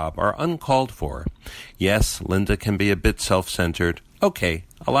to Rob are uncalled for. Yes, Linda can be a bit self-centered. Okay,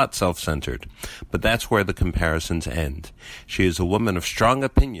 a lot self-centered. But that's where the comparisons end. She is a woman of strong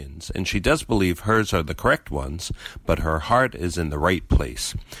opinions, and she does believe hers are the correct ones, but her heart is in the right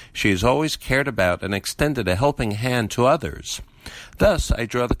place. She has always cared about and extended a helping hand to others. Thus, I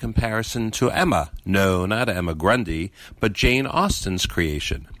draw the comparison to Emma. No, not Emma Grundy, but Jane Austen's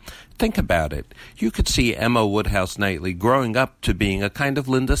creation. Think about it. You could see Emma Woodhouse Knightley growing up to being a kind of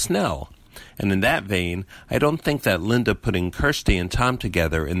Linda Snell. And in that vein, I don't think that Linda putting Kirsty and Tom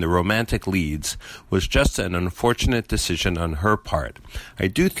together in the romantic leads was just an unfortunate decision on her part. I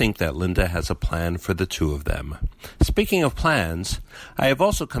do think that Linda has a plan for the two of them. Speaking of plans, I have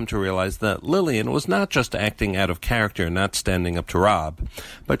also come to realize that Lillian was not just acting out of character and not standing up to Rob,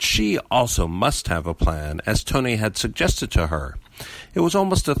 but she also must have a plan, as Tony had suggested to her. It was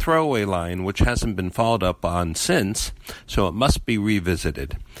almost a throwaway line which hasn't been followed up on since, so it must be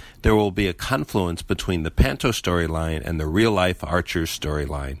revisited. There will be a confluence between the Panto storyline and the real-life Archer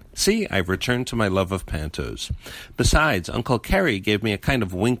storyline. See, I've returned to my love of Pantos. Besides, Uncle Kerry gave me a kind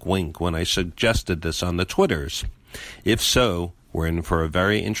of wink-wink when I suggested this on the Twitters. If so, we're in for a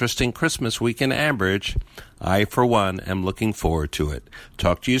very interesting Christmas week in Ambridge. I, for one, am looking forward to it.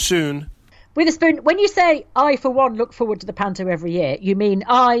 Talk to you soon. Witherspoon, when you say I, for one, look forward to the panto every year, you mean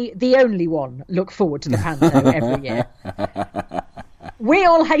I, the only one, look forward to the panto every year. We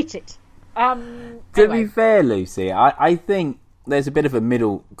all hate it. To be fair, Lucy, I think there's a bit of a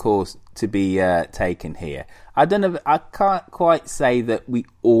middle course to be taken here. I can't quite say that we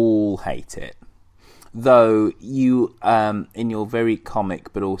all hate it. Though you, in your very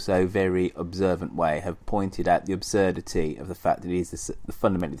comic but also very observant way, have pointed out the absurdity of the fact that it is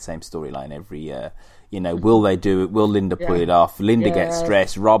fundamentally the same storyline every year. You know, will they do it? Will Linda pull it off? Linda gets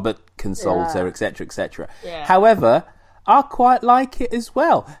stressed. Robert consoles her, etc., etc. However, I quite like it as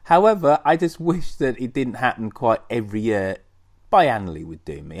well. However, I just wish that it didn't happen quite every year. Biannually would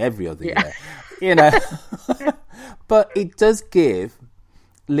do me, every other year. You know, but it does give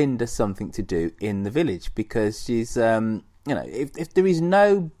Linda something to do in the village, because she's if there is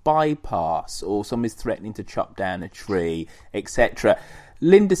no bypass or somebody's threatening to chop down a tree, etc.,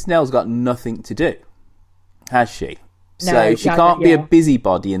 Linda Snell's got nothing to do, has she? So she can't be a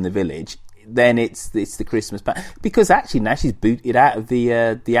busybody in the village. Then it's the Christmas because actually now she's booted out of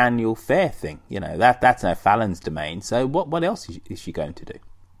the annual fair thing. You know, that's now Fallon's domain. So what else is she going to do?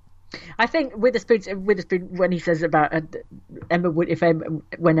 I think Witherspoon, when he says about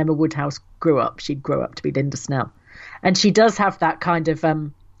when Emma Woodhouse grew up, she'd grow up to be Linda Snell, and she does have that kind of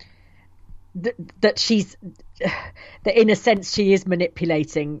that she's that in a sense she is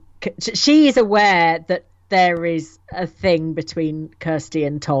manipulating. She is aware that there is a thing between Kirsty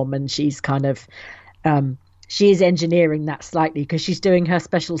and Tom, and she's kind of she is engineering that slightly because she's doing her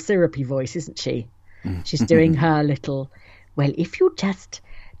special syrupy voice, isn't she? She's doing her little. Well, if you just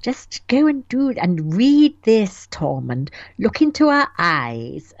go and do it and read this, Tom, and look into her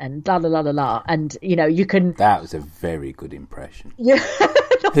eyes and la la la la la, and you know you can. That was a very good impression. Yeah.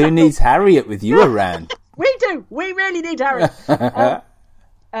 Who needs Harriet with you around? We do. We really need Harriet.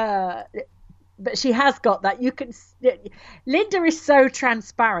 But she has got that. You can. Linda is so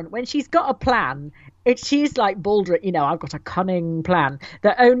transparent when she's got a plan. She's like Baldrick, you know. I've got a cunning plan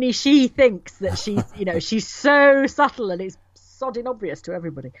that only she thinks that she's. You know, she's so subtle and it's sodding obvious to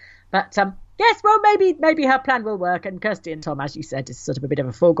everybody. But yes, well, maybe her plan will work. And Kirsty and Tom, as you said, is sort of a bit of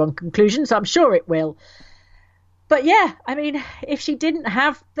a foregone conclusion. So I'm sure it will. But yeah, I mean, if she didn't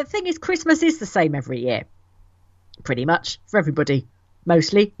have the thing is, Christmas is the same every year, pretty much for everybody.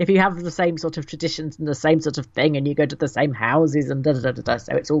 Mostly, if you have the same sort of traditions and the same sort of thing, and you go to the same houses and so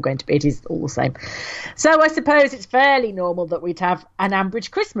it's all going to be, it is all the same. So I suppose it's fairly normal that we'd have an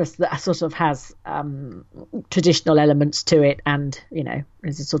Ambridge Christmas that sort of has traditional elements to it, and you know,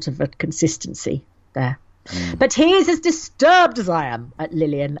 there's a sort of a consistency there. But he is as disturbed as I am at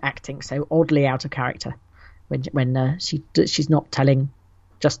Lillian acting so oddly out of character when she's not telling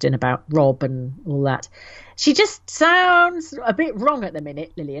Justin about Rob and all that. She just sounds a bit wrong at the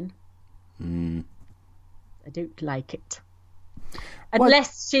minute, Lillian. I don't like it.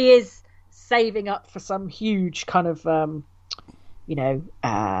 Unless she is saving up for some huge kind of,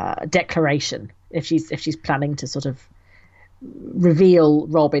 declaration. If she's planning to sort of reveal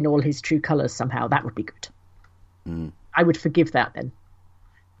Rob in all his true colours somehow, that would be good. I would forgive that then.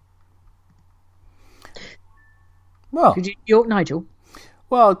 Well, New York Nigel.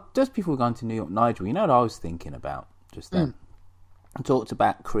 Well, just before we go on to New York Nigel, you know what I was thinking about just then? I talked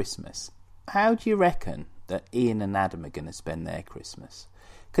about Christmas. How do you reckon that Ian and Adam are going to spend their Christmas?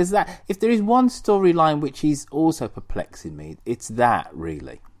 Because if there is one storyline which is also perplexing me, it's that,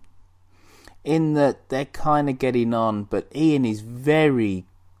 really. In that they're kind of getting on, but Ian is very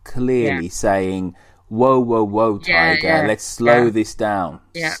clearly saying, whoa, whoa, whoa, Tiger, let's slow this down.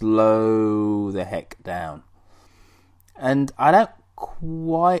 Slow the heck down. And I don't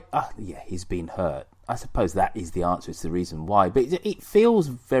quite he's been hurt. I suppose that is the answer. It's the reason why, but it feels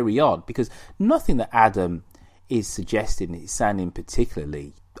very odd because nothing that Adam is suggesting is sounding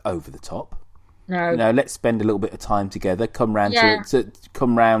particularly over the top. No, you know, let's spend a little bit of time together, come round to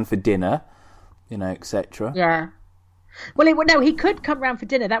come round for dinner, you know, etc. Well, he could come round for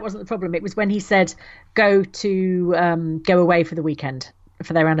dinner. That wasn't the problem. It was when he said go away for the weekend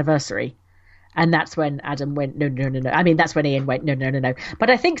for their anniversary. And that's when Adam went, no. I mean, that's when Ian went, no. But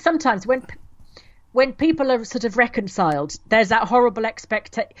I think sometimes when people are sort of reconciled, there's that horrible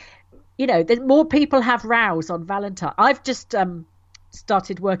expectation. You know, more people have rows on Valentine. I've just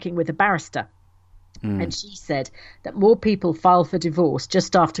started working with a barrister. And she said that more people file for divorce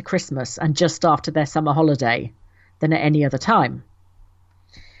just after Christmas and just after their summer holiday than at any other time.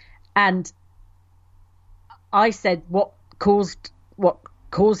 And I said, what causes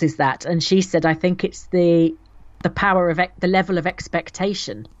that? And she said, I think it's the power of the level of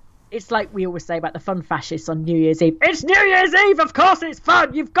expectation it's like we always say about the fun fascists on New Year's Eve. It's New Year's Eve, of course it's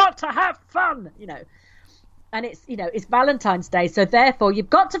fun. You've got to have fun, And it's, it's Valentine's Day, so therefore you've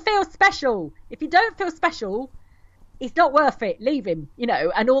got to feel special. If you don't feel special, it's not worth it. Leave him,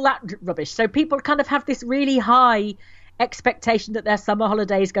 and all that rubbish. So people kind of have this really high expectation that their summer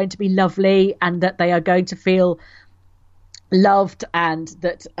holiday is going to be lovely and that they are going to feel loved, and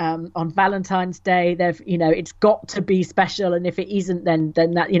that on Valentine's Day it's got to be special, and if it isn't, then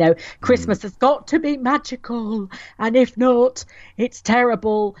that Christmas has got to be magical, and if not, it's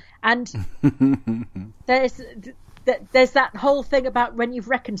terrible. And there's that whole thing about when you've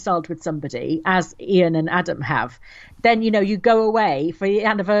reconciled with somebody, as Ian and Adam have, then you go away for the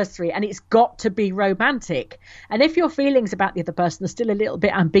anniversary and it's got to be romantic, and if your feelings about the other person are still a little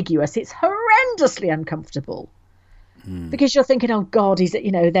bit ambiguous, it's horrendously uncomfortable. Because you're thinking, oh God,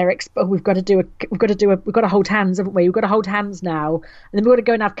 we've got to hold hands, haven't we? We've got to hold hands now, and then we've got to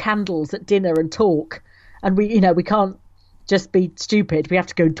go and have candles at dinner and talk, and we can't just be stupid. We have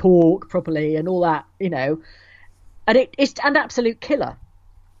to go and talk properly and all that, and it's an absolute killer.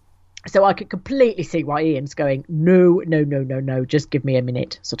 So I could completely see why Ian's going, no, just give me a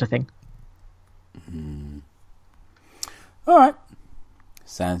minute, sort of thing. All right,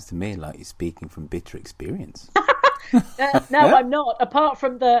 sounds to me like you're speaking from bitter experience. No, I'm not. Apart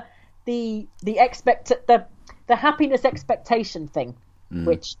from the happiness expectation thing,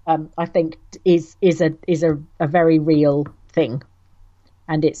 which I think is a very real thing,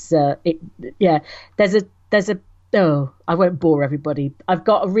 and it's There's a I won't bore everybody. I've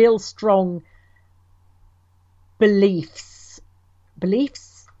got a real strong beliefs,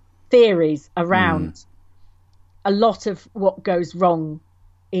 theories around a lot of what goes wrong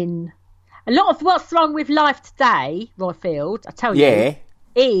in. A lot of what's wrong with life today, Royfield, I tell you,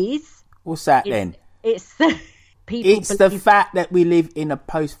 is... What's that then? It's people. It's the fact that we live in a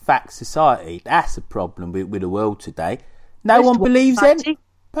post-fact society. That's a problem with the world today. No one believes in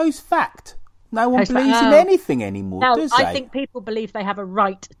post-fact. No one believes in anything anymore, does they? I think people believe they have a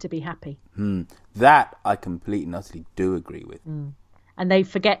right to be happy. That I completely and utterly do agree with. And they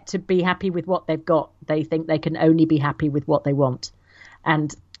forget to be happy with what they've got. They think they can only be happy with what they want.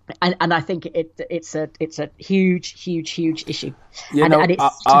 And I think it's a huge issue.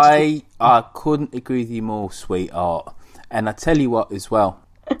 I couldn't agree with you more, sweetheart. And I tell you what as well,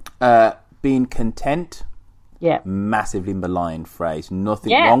 being content, massively maligned phrase.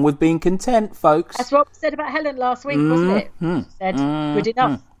 Nothing wrong with being content, folks. That's what we said about Helen last week, wasn't it? She said, good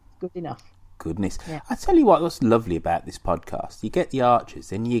enough. Goodness. I tell you what's lovely about this podcast. You get the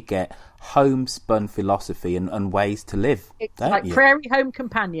Archers and you get homespun philosophy and ways to live. It's like you? Prairie Home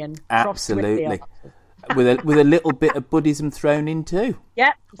Companion. Absolutely. with a little bit of Buddhism thrown in too.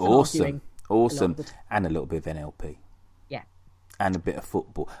 Yeah. Awesome. And a little bit of NLP. Yeah. And a bit of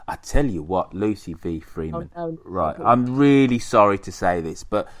football. I tell you what, Lucy V. Freeman. Right. I'm really sorry to say this,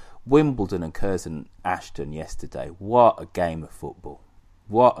 but Wimbledon and Curzon Ashton yesterday, what a game of football.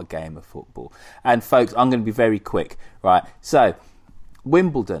 What a game of football. And folks, I'm going to be very quick. Right. So,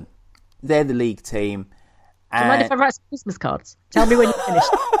 Wimbledon, they're the league team. Do you mind if I write some Christmas cards? Tell me when you're finished.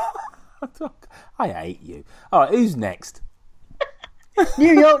 I hate you. All right, who's next?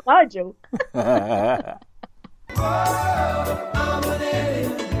 New York Nigel.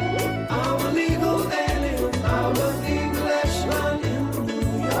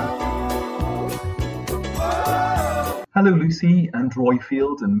 Hello, Lucy and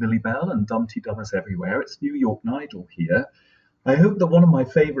Royfield and Millie Bell and Dumpty Dummers everywhere. It's New York Nigel here. I hope that one of my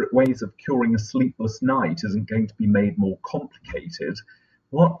favourite ways of curing a sleepless night isn't going to be made more complicated.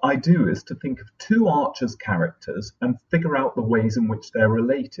 What I do is to think of two Archers characters and figure out the ways in which they're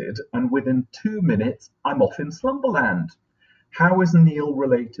related, and within 2 minutes, I'm off in Slumberland. How is Neil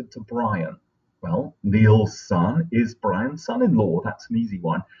related to Brian? Well, Neil's son is Brian's son-in-law. That's an easy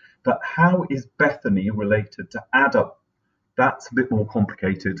one. But how is Bethany related to Adam? That's a bit more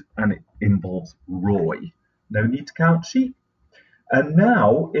complicated, and it involves Roy. No need to count sheep. And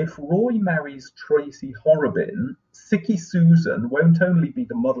now, if Roy marries Tracy Horrobin, Sicky Susan won't only be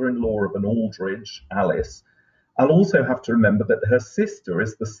the mother-in-law of an Aldridge, Alice. I'll also have to remember that her sister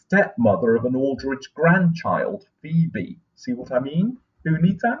is the stepmother of an Aldridge grandchild, Phoebe. See what I mean? Who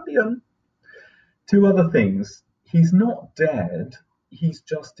needs Ambien? Two other things. He's not dead. He's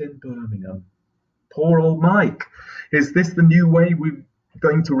just in Birmingham. Poor old Mike. Is this the new way we're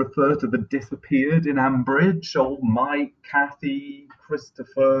going to refer to the disappeared in Ambridge? Old Mike, Kathy,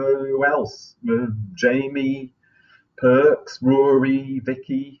 Christopher, who else? Jamie, Perks, Rory,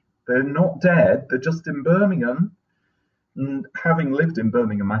 Vicky. They're not dead. They're just in Birmingham. And having lived in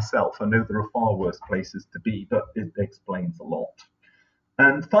Birmingham myself, I know there are far worse places to be, but it explains a lot.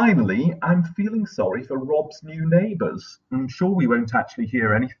 And finally, I'm feeling sorry for Rob's new neighbours. I'm sure we won't actually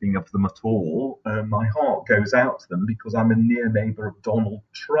hear anything of them at all. My heart goes out to them because I'm a near neighbour of Donald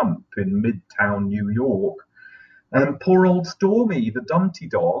Trump in Midtown New York. And poor old Stormy, the Dumpty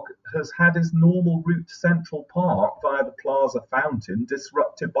dog, has had his normal route to Central Park via the Plaza Fountain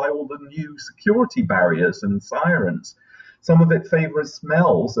disrupted by all the new security barriers and sirens. Some of its favourite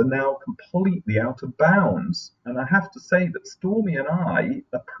smells are now completely out of bounds. And I have to say that Stormy and I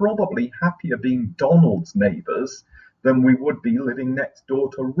are probably happier being Donald's neighbours than we would be living next door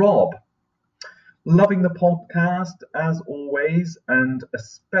to Rob. Loving the podcast, as always, and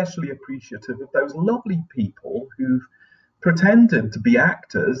especially appreciative of those lovely people who've pretended to be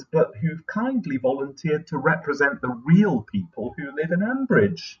actors, but who've kindly volunteered to represent the real people who live in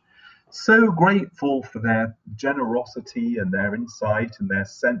Ambridge. So grateful for their generosity and their insight and their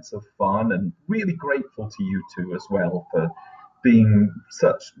sense of fun, and really grateful to you two as well for being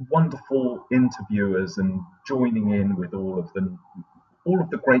such wonderful interviewers and joining in with all of the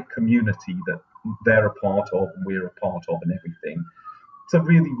great community that they're a part of and we're a part of and everything. It's a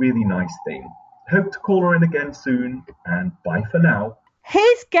really, really nice thing. Hope to call her in again soon, and bye for now.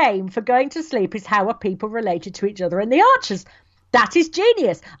 His game for going to sleep is how are people related to each other in the Archers. That is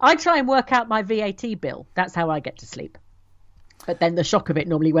genius. I try and work out my VAT bill. That's how I get to sleep. But then the shock of it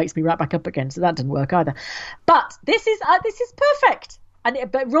normally wakes me right back up again, so that doesn't work either. But this is perfect.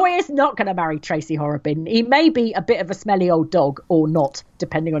 But Roy is not going to marry Tracy Horrobin. He may be a bit of a smelly old dog or not,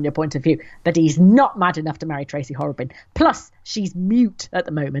 depending on your point of view, but he's not mad enough to marry Tracy Horrobin. Plus, she's mute at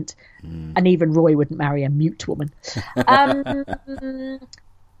the moment, and even Roy wouldn't marry a mute woman.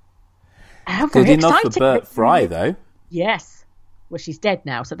 Good enough for Bert Fry, though. Yes. Well, she's dead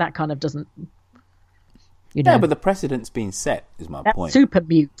now, so that kind of doesn't... Yeah, but the precedent's been set, is my point. Super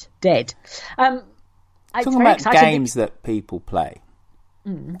mute, dead. Talking about games that people play.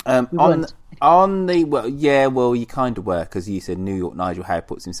 You kind of were, because you said New York Nigel Howe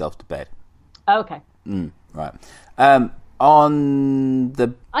puts himself to bed. Okay. Right. On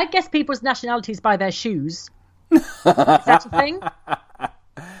the... I guess people's nationalities by their shoes. Is that a thing?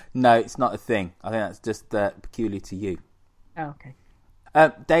 No, it's not a thing. I think that's just peculiar to you. Oh, okay.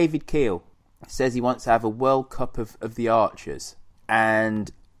 David Keel says he wants to have a World Cup of the Archers,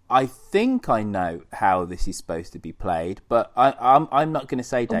 and I think I know how this is supposed to be played, but I'm not going to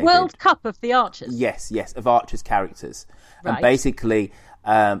say, David. World Cup of the Archers? Yes, of Archers characters. Right. And basically,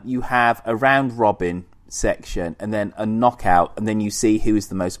 you have a round robin section, and then a knockout, and then you see who is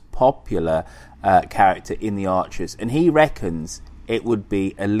the most popular character in the Archers. And he reckons it would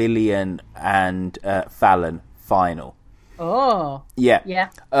be a Lillian and Fallon final. Oh. Yeah.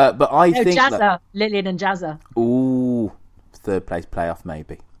 But I think Jazza. Lillian and Jazza. Ooh, third place playoff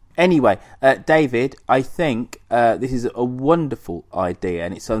maybe. Anyway, David, I think this is a wonderful idea,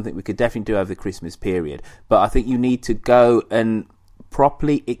 and it's something we could definitely do over the Christmas period. But I think you need to go and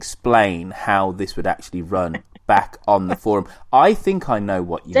properly explain how this would actually run back on the forum. I think I know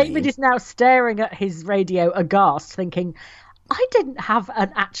what you mean. David is now staring at his radio aghast, thinking, I didn't have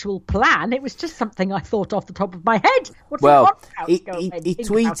an actual plan. It was just something I thought off the top of my head. He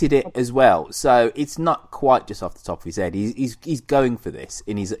tweeted it as well, so it's not quite just off the top of his head. He's going for this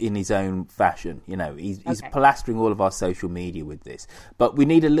in his own fashion. You know, he's plastering all of our social media with this. But we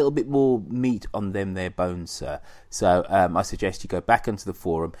need a little bit more meat on their bones, sir. So I suggest you go back onto the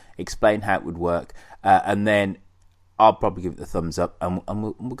forum, explain how it would work, and then I'll probably give it the thumbs up, and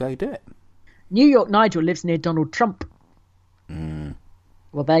we'll go do it. New York Nigel lives near Donald Trump.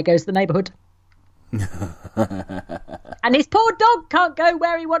 Well, there goes the neighbourhood. And his poor dog can't go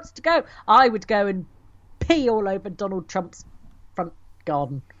where he wants to go. I would go and pee all over Donald Trump's front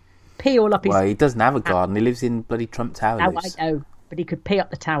garden. Pee all up his... Well, he doesn't have a garden. He lives in bloody Trump Tower. I know, but he could pee up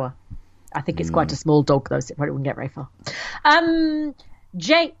the tower. I think it's quite a small dog, though, so it probably wouldn't get very far.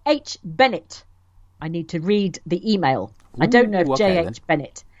 J.H. Bennett. I need to read the email. I don't know if J.H.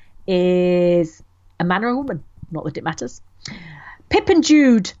 Bennett is a man or a woman. Not that it matters. Pip and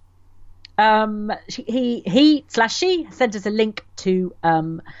Jude, he/she sent us a link to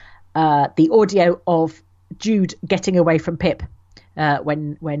the audio of Jude getting away from Pip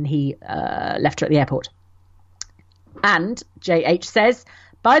when he left her at the airport. And JH says,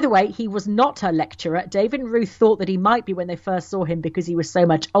 by the way, he was not her lecturer. David and Ruth thought that he might be when they first saw him because he was so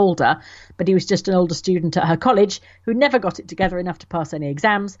much older, but he was just an older student at her college who never got it together enough to pass any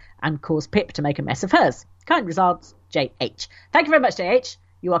exams and caused Pip to make a mess of hers. Kind regards, JH. Thank you very much, JH.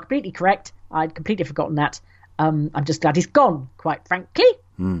 You are completely correct. I'd completely forgotten that. I'm just glad he's gone, quite frankly.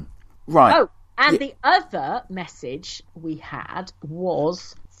 Right. Oh, and the other message we had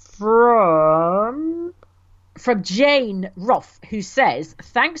was from from Jane Roth, who says,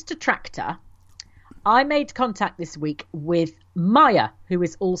 thanks to Tractor, I made contact this week with Maya, who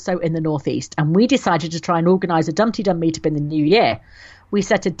is also in the Northeast, and we decided to try and organise a Dumpty Dum meetup in the new year. We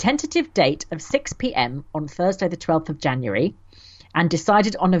set a tentative date of 6 p.m. on Thursday the 12th of January and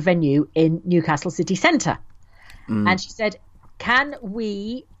decided on a venue in Newcastle city centre. And she said, can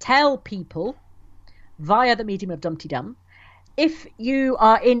we tell people via the medium of Dumpty Dum, if you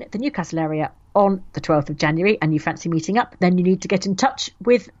are in the Newcastle area on the 12th of January and you fancy meeting up, then you need to get in touch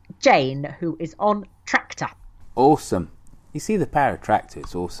with Jane, who is on Tractor. Awesome. You see the power of Tractor,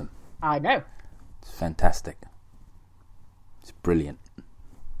 it's awesome. I know. It's fantastic. It's brilliant.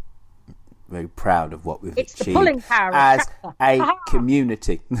 Very proud of what we've It's achieved the pulling power as of a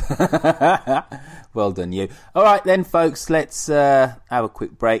community. Well done, you. All right then, folks, let's have a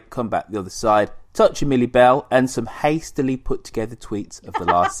quick break, come back the other side, touch a Millie Bell and some hastily put together tweets of the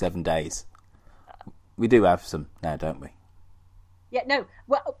last 7 days. We do have some now, don't we? Yeah, no.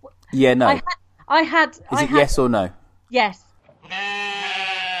 Well, yeah, no. I had. Is it yes or no? Yes.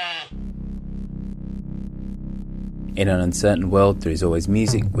 In an uncertain world, there is always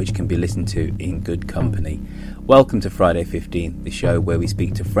music which can be listened to in good company. Welcome to Friday 15, the show where we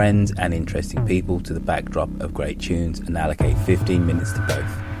speak to friends and interesting people to the backdrop of great tunes and allocate 15 minutes to both.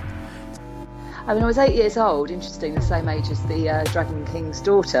 I mean, I was 8 years old, interesting, the same age as the Dragon King's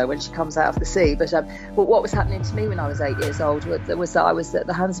daughter when she comes out of the sea. But what was happening to me when I was 8 years old was that I was at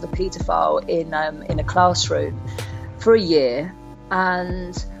the hands of a paedophile in a classroom for a year.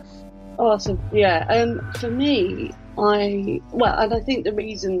 And awesome, yeah. For me, and I think the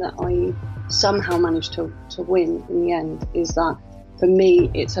reason that I somehow managed to win in the end is that for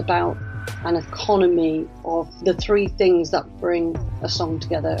me it's about an economy of the three things that bring a song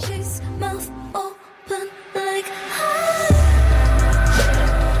together.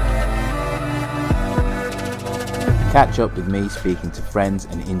 Catch up with me speaking to friends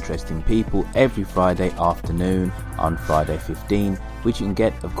and interesting people every Friday afternoon on Friday 15, which you can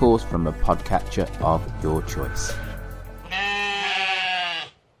get, of course, from a podcatcher of your choice.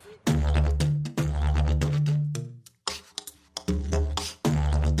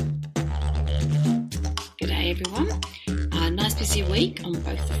 G'day everyone. Nice busy week on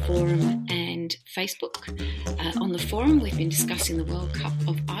both the forum and Facebook. On the forum, we've been discussing the World Cup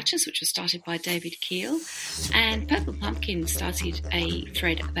of Archers, which was started by David Keel, and Purple Pumpkin started a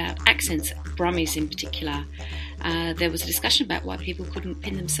thread about accents, Brummies in particular. There was a discussion about why people couldn't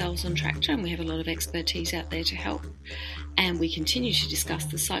pin themselves on Tractor, and we have a lot of expertise out there to help. And we continue to discuss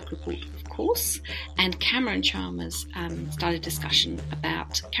the Psych Report, of course, and Cameron Chalmers started a discussion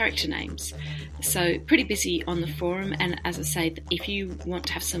about character names. So pretty busy on the forum, and as I say, if you want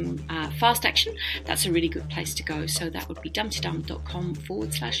to have some fast action, that's a really good place to go. So that would be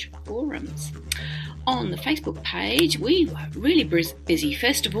dumptydum.com/forums. On the Facebook page, we were really busy.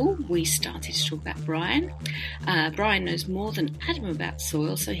 First of all, we started to talk about Brian. Brian knows more than Adam about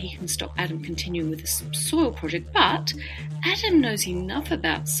soil, so he can stop Adam continuing with the soil project, but Adam knows enough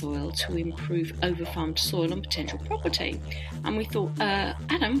about soil to improve over-farmed soil on potential property. And we thought,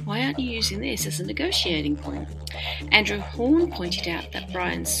 Adam, why aren't you using this as a negotiating point? Andrew Horn pointed out that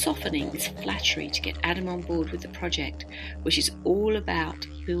Brian's softening is flattery to get Adam on board with the project, which is all about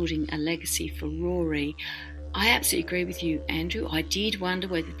building a legacy for Rory. I absolutely agree with you, Andrew. I did wonder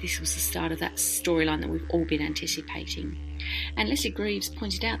whether this was the start of that storyline that we've all been anticipating. And Leslie Greaves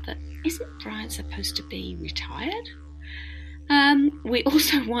pointed out that isn't Brian supposed to be retired? We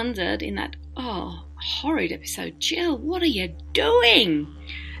also wondered in that, horrid episode, Jill, what are you doing?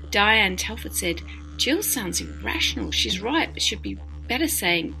 Diane Telford said, Jill sounds irrational. She's right, but should be better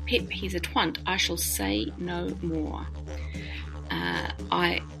saying, Pip, he's a twant. I shall say no more.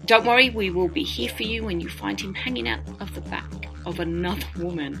 Don't worry, we will be here for you when you find him hanging out of the back of another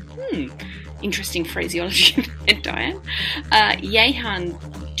woman. Interesting phraseology there, Diane. Yehan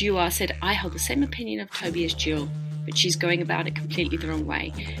Dua said, I hold the same opinion of Toby as Jill, but she's going about it completely the wrong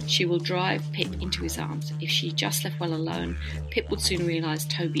way. She will drive Pip into his arms. If she just left well alone, Pip would soon realise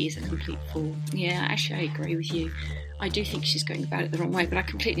Toby is a complete fool. Yeah, actually, I agree with you. I do think she's going about it the wrong way, but I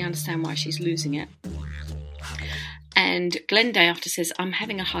completely understand why she's losing it. And Glenn Day after says, I'm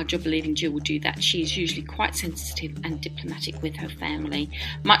having a hard job believing Jill will do that. She is usually quite sensitive and diplomatic with her family.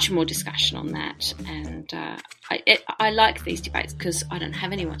 Much more discussion on that. And I like these debates because I don't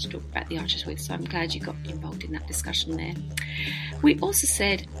have anyone to talk about the Archers with, so I'm glad you got involved in that discussion there. We also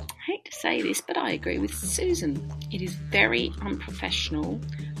said, I hate to say this, but I agree with Susan. It is very unprofessional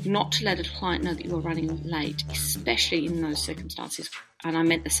not to let a client know that you are running late, especially in those circumstances. And I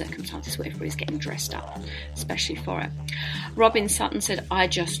meant the circumstances where everybody's getting dressed up, especially for it. Robin Sutton said, I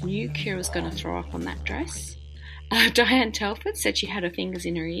just knew Kira's going to throw up on that dress. Diane Telford said she had her fingers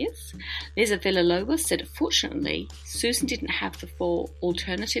in her ears. Liza Villalobos said, fortunately, Susan didn't have the 4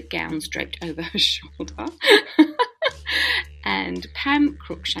 alternative gowns draped over her shoulder. And Pam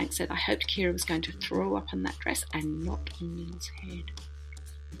Crookshank said, I hoped Kira was going to throw up on that dress and not on Neil's head.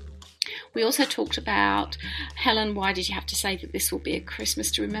 We also talked about, Helen, why did you have to say that this will be a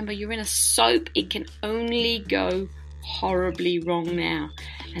Christmas to remember? You're in a soap. It can only go horribly wrong now.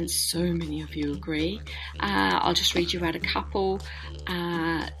 And so many of you agree. I'll just read you out a couple.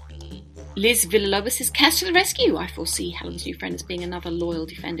 Liz Villalobos says, Kaz to the rescue. I foresee Helen's new friend as being another loyal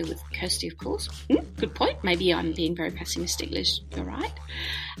defender with Kirsty, of course. Good point. Maybe I'm being very pessimistic, Liz. You're right.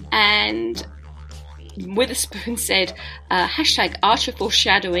 And Witherspoon said, hashtag Archer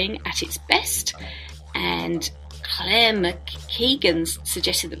foreshadowing at its best. And Claire McKeegan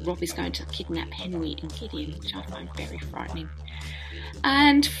suggested that Rob is going to kidnap Henry and Gideon, which I find very frightening.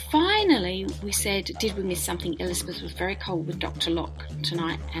 And finally, we said, did we miss something? Elizabeth was very cold with Dr. Locke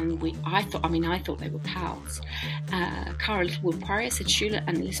tonight, and I thought they were pals. Cara Littlewood Poirier said Shula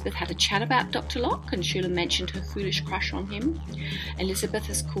and Elizabeth had a chat about Dr. Locke, and Shula mentioned her foolish crush on him. Elizabeth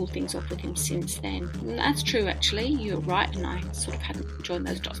has cooled things off with him since then. And that's true, actually. You're right, and I sort of hadn't joined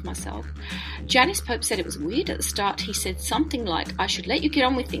those dots myself. Janice Pope said it was weird at the start. He said something like, I should let you get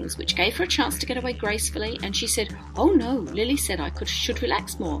on with things, which gave her a chance to get away gracefully, and she said, oh no, Lily said I should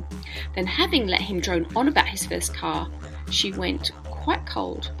relax more. Then, having let him drone on about his first car, she went quite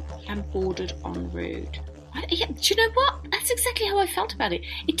cold and bordered on rude. Do you know what? That's exactly how I felt about it.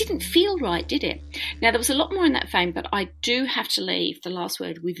 It didn't feel right, did it? Now, there was a lot more in that vein, but I do have to leave the last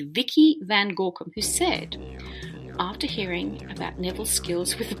word with Vicky Van Gorkum, who said, after hearing about Neville's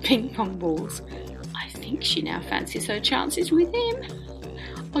skills with the ping pong balls, I think she now fancies her chances with him.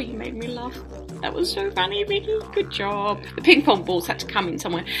 Oh, you made me laugh. That was so funny, Vicky. Good job. The ping pong balls had to come in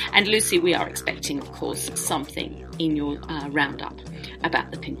somewhere. And Lucy, we are expecting, of course, something in your roundup about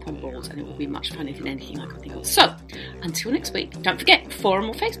the ping pong balls, and it will be much funnier than anything I could think of. So, until next week, don't forget, forum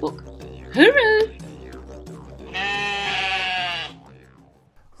or Facebook. Hooroo!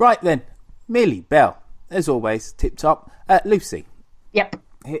 Right then, Millie Bell, as always, tip top. Lucy. Yep.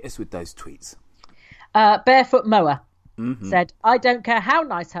 Hit us with those tweets. Barefoot Mower. Said, I don't care how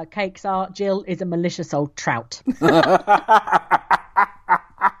nice her cakes are, Jill is a malicious old trout.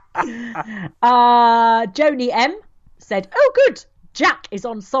 Joni M said, oh good, Jack is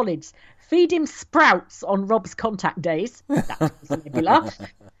on solids. Feed him sprouts on Rob's contact days. That was Nebula.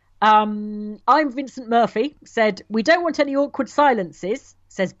 I'm Vincent Murphy said, we don't want any awkward silences,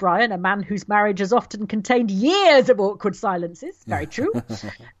 says Brian, a man whose marriage has often contained years of awkward silences. Very true.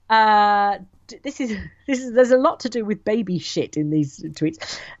 There's a lot to do with baby shit in these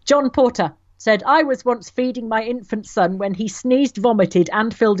tweets. John Porter said, I was once feeding my infant son when he sneezed, vomited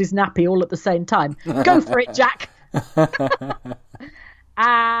and filled his nappy all at the same time. Go for it, Jack.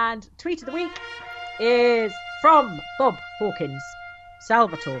 And tweet of the week is from Bob Hawkins,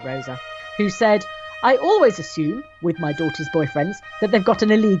 Salvatore Rosa, who said, I always assume, with my daughter's boyfriends, that they've got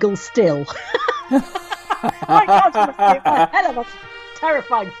an illegal still. My God, you must be a hell of a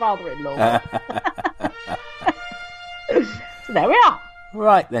terrifying father-in-law. So there we are.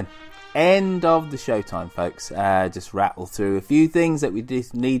 Right then. End of the showtime, folks. Just rattle through a few things that we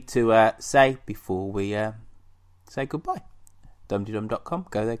just need to say before we say goodbye. dumdydum.com.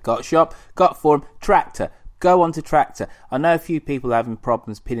 Go there. Got a shop. Got a forum. Tractor. Go on to Tractor. I know a few people are having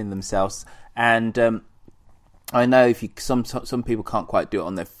problems pinning themselves, and I know if some people can't quite do it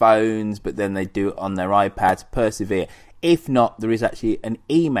on their phones, but then they do it on their iPads. Persevere. If not, there is actually an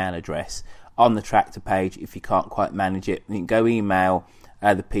email address on the Tractor page. If you can't quite manage it, you can go email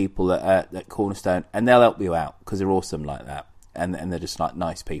the people at Cornerstone, and they'll help you out because they're awesome like that, and they're just like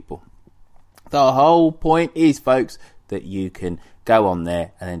nice people. The whole point is, folks, that you can go on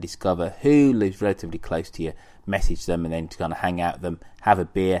there and then discover who lives relatively close to you, message them, and then kind of hang out with them, have a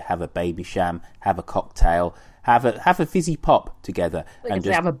beer, have a baby sham, have a cocktail, have a fizzy pop together. And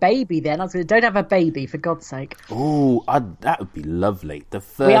just have a baby then. I was going to, don't have a baby, for God's sake. Oh, that would be lovely. The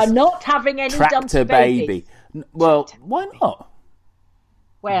first we are not having any Tractor baby. Well, why not?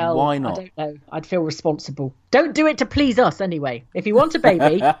 Well, why not? I don't know. I'd feel responsible. Don't do it to please us anyway. If you want a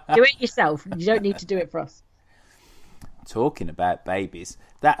baby, do it yourself. You don't need to do it for us. Talking about babies,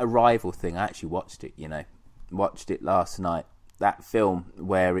 that Arrival thing, I actually watched it, watched it last night. That film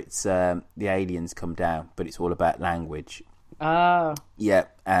where it's the aliens come down, but it's all about language. Ah. Yeah,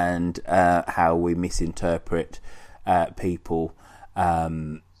 and how we misinterpret people.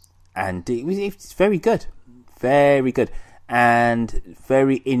 And it's very good. Very good. And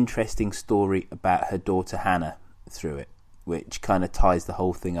very interesting story about her daughter Hannah through it, which kind of ties the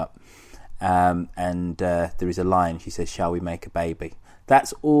whole thing up. and there is a line. She says, "Shall we make a baby?"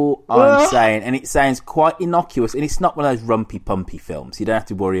 That's all I'm saying, and it sounds quite innocuous, and it's not one of those rumpy-pumpy films. You don't have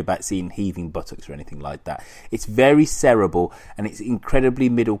to worry about seeing heaving buttocks or anything like that. It's very cerebral, and it's incredibly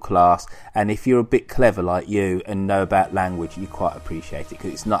middle-class, and if you're a bit clever like you and know about language, you quite appreciate it,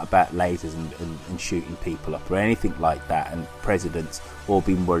 because it's not about lasers and shooting people up or anything like that, and presidents all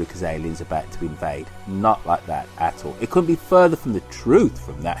being worried because aliens are about to invade. Not like that at all. It couldn't be further from the truth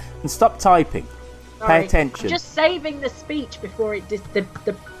from that. And stop typing. Sorry. Pay attention. I'm just saving the speech before it the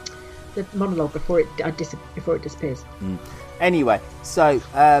monologue before it disappears. Anyway, so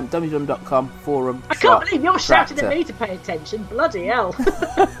dumbydum.com forum. I can't believe you're shouting at me to pay attention. Bloody hell!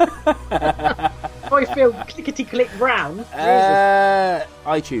 I feel clickety click brown.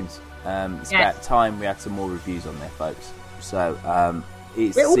 iTunes. It's about time we had some more reviews on there, folks. So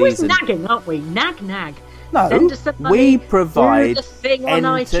we're always nagging, aren't we? Nag. No, send us some money, we provide do the thing on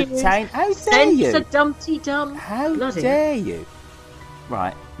iTunes. How dare send you? us a Dumpty Dum. How Bloody dare you?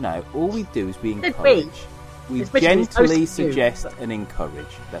 Right, no, all we do is we Did encourage. We Especially gently supposed to do, suggest and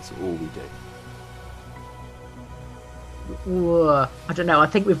encourage. That's all we do. Ooh, I don't know. I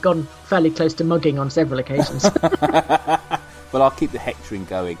think we've gone fairly close to mugging on several occasions. Well, I'll keep the hectoring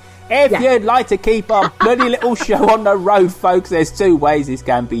going. If you'd like to keep our bloody little show on the road, folks, there's two ways this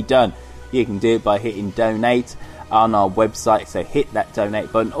can be done. You can do it by hitting donate on our website, so hit that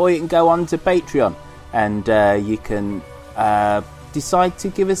donate button, or you can go on to Patreon and you can decide to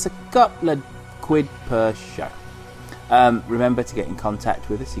give us a couple of quid per show. Remember to get in contact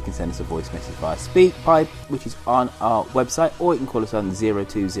with us. You can send us a voice message via SpeakPipe, which is on our website, or you can call us on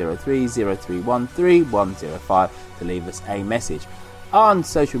 0203 031 3105 to leave us a message. On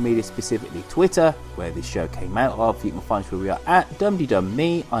social media, specifically Twitter, where this show came out of, you can find us where we are at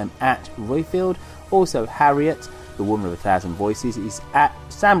DumDumMe. I'm at Royfield. Also, Harriet, the woman of 1,000 voices, is at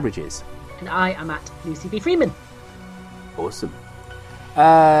Sandbridges. And I am at Lucy B. Freeman. Awesome.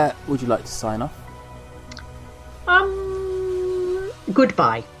 Would you like to sign off?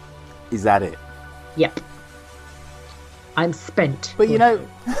 Goodbye. Is that it? Yep. I'm spent. But you know,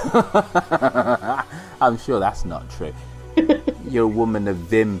 I'm sure that's not true. You're a woman of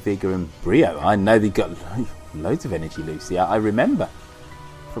vim, vigour and brio. I know you've got loads of energy, Lucy. I remember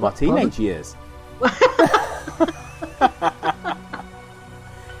from our teenage years.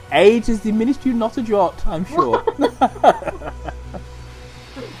 Age has diminished you not a jot, I'm sure.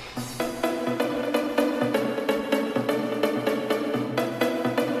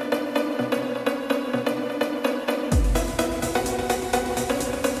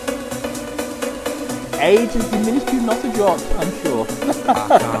 Age has diminished you not a jot, I'm sure. I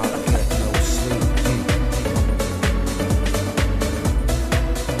can't get no sleep.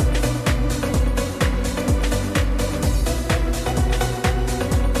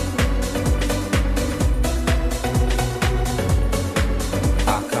 I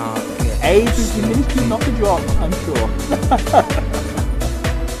can't get Age has diminished you not a jot, I'm sure.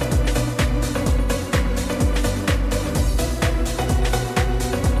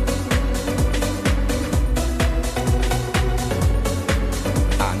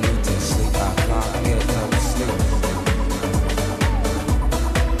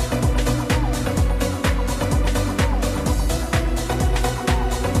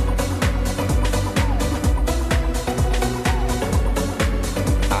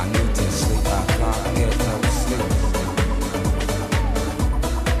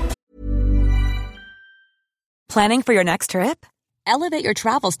 Planning for your next trip? Elevate your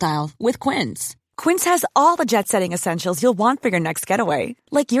travel style with Quince. Quince has all the jet-setting essentials you'll want for your next getaway,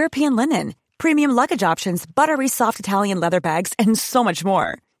 like European linen, premium luggage options, buttery soft Italian leather bags, and so much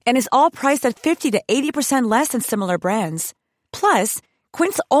more. And is all priced at 50 to 80% less than similar brands. Plus,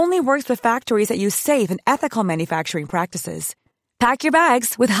 Quince only works with factories that use safe and ethical manufacturing practices. Pack your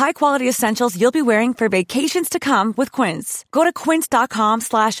bags with high-quality essentials you'll be wearing for vacations to come with Quince. Go to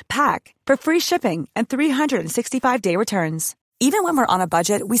quince.com/pack for free shipping and 365-day returns. Even when we're on a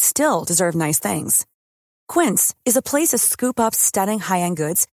budget, we still deserve nice things. Quince is a place to scoop up stunning high-end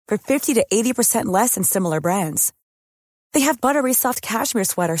goods for 50 to 80% less than similar brands. They have buttery soft cashmere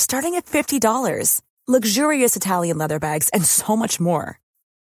sweaters starting at $50, luxurious Italian leather bags, and so much more.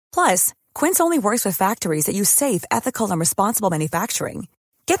 Plus, Quince only works with factories that use safe, ethical, and responsible manufacturing.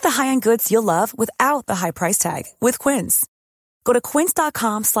 Get the high-end goods you'll love without the high price tag with Quince. Go to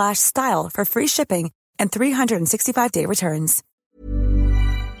quince.com/style for free shipping and 365-day returns.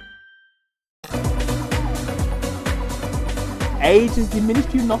 Age has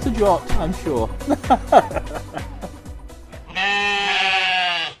diminished you not a jot, I'm sure.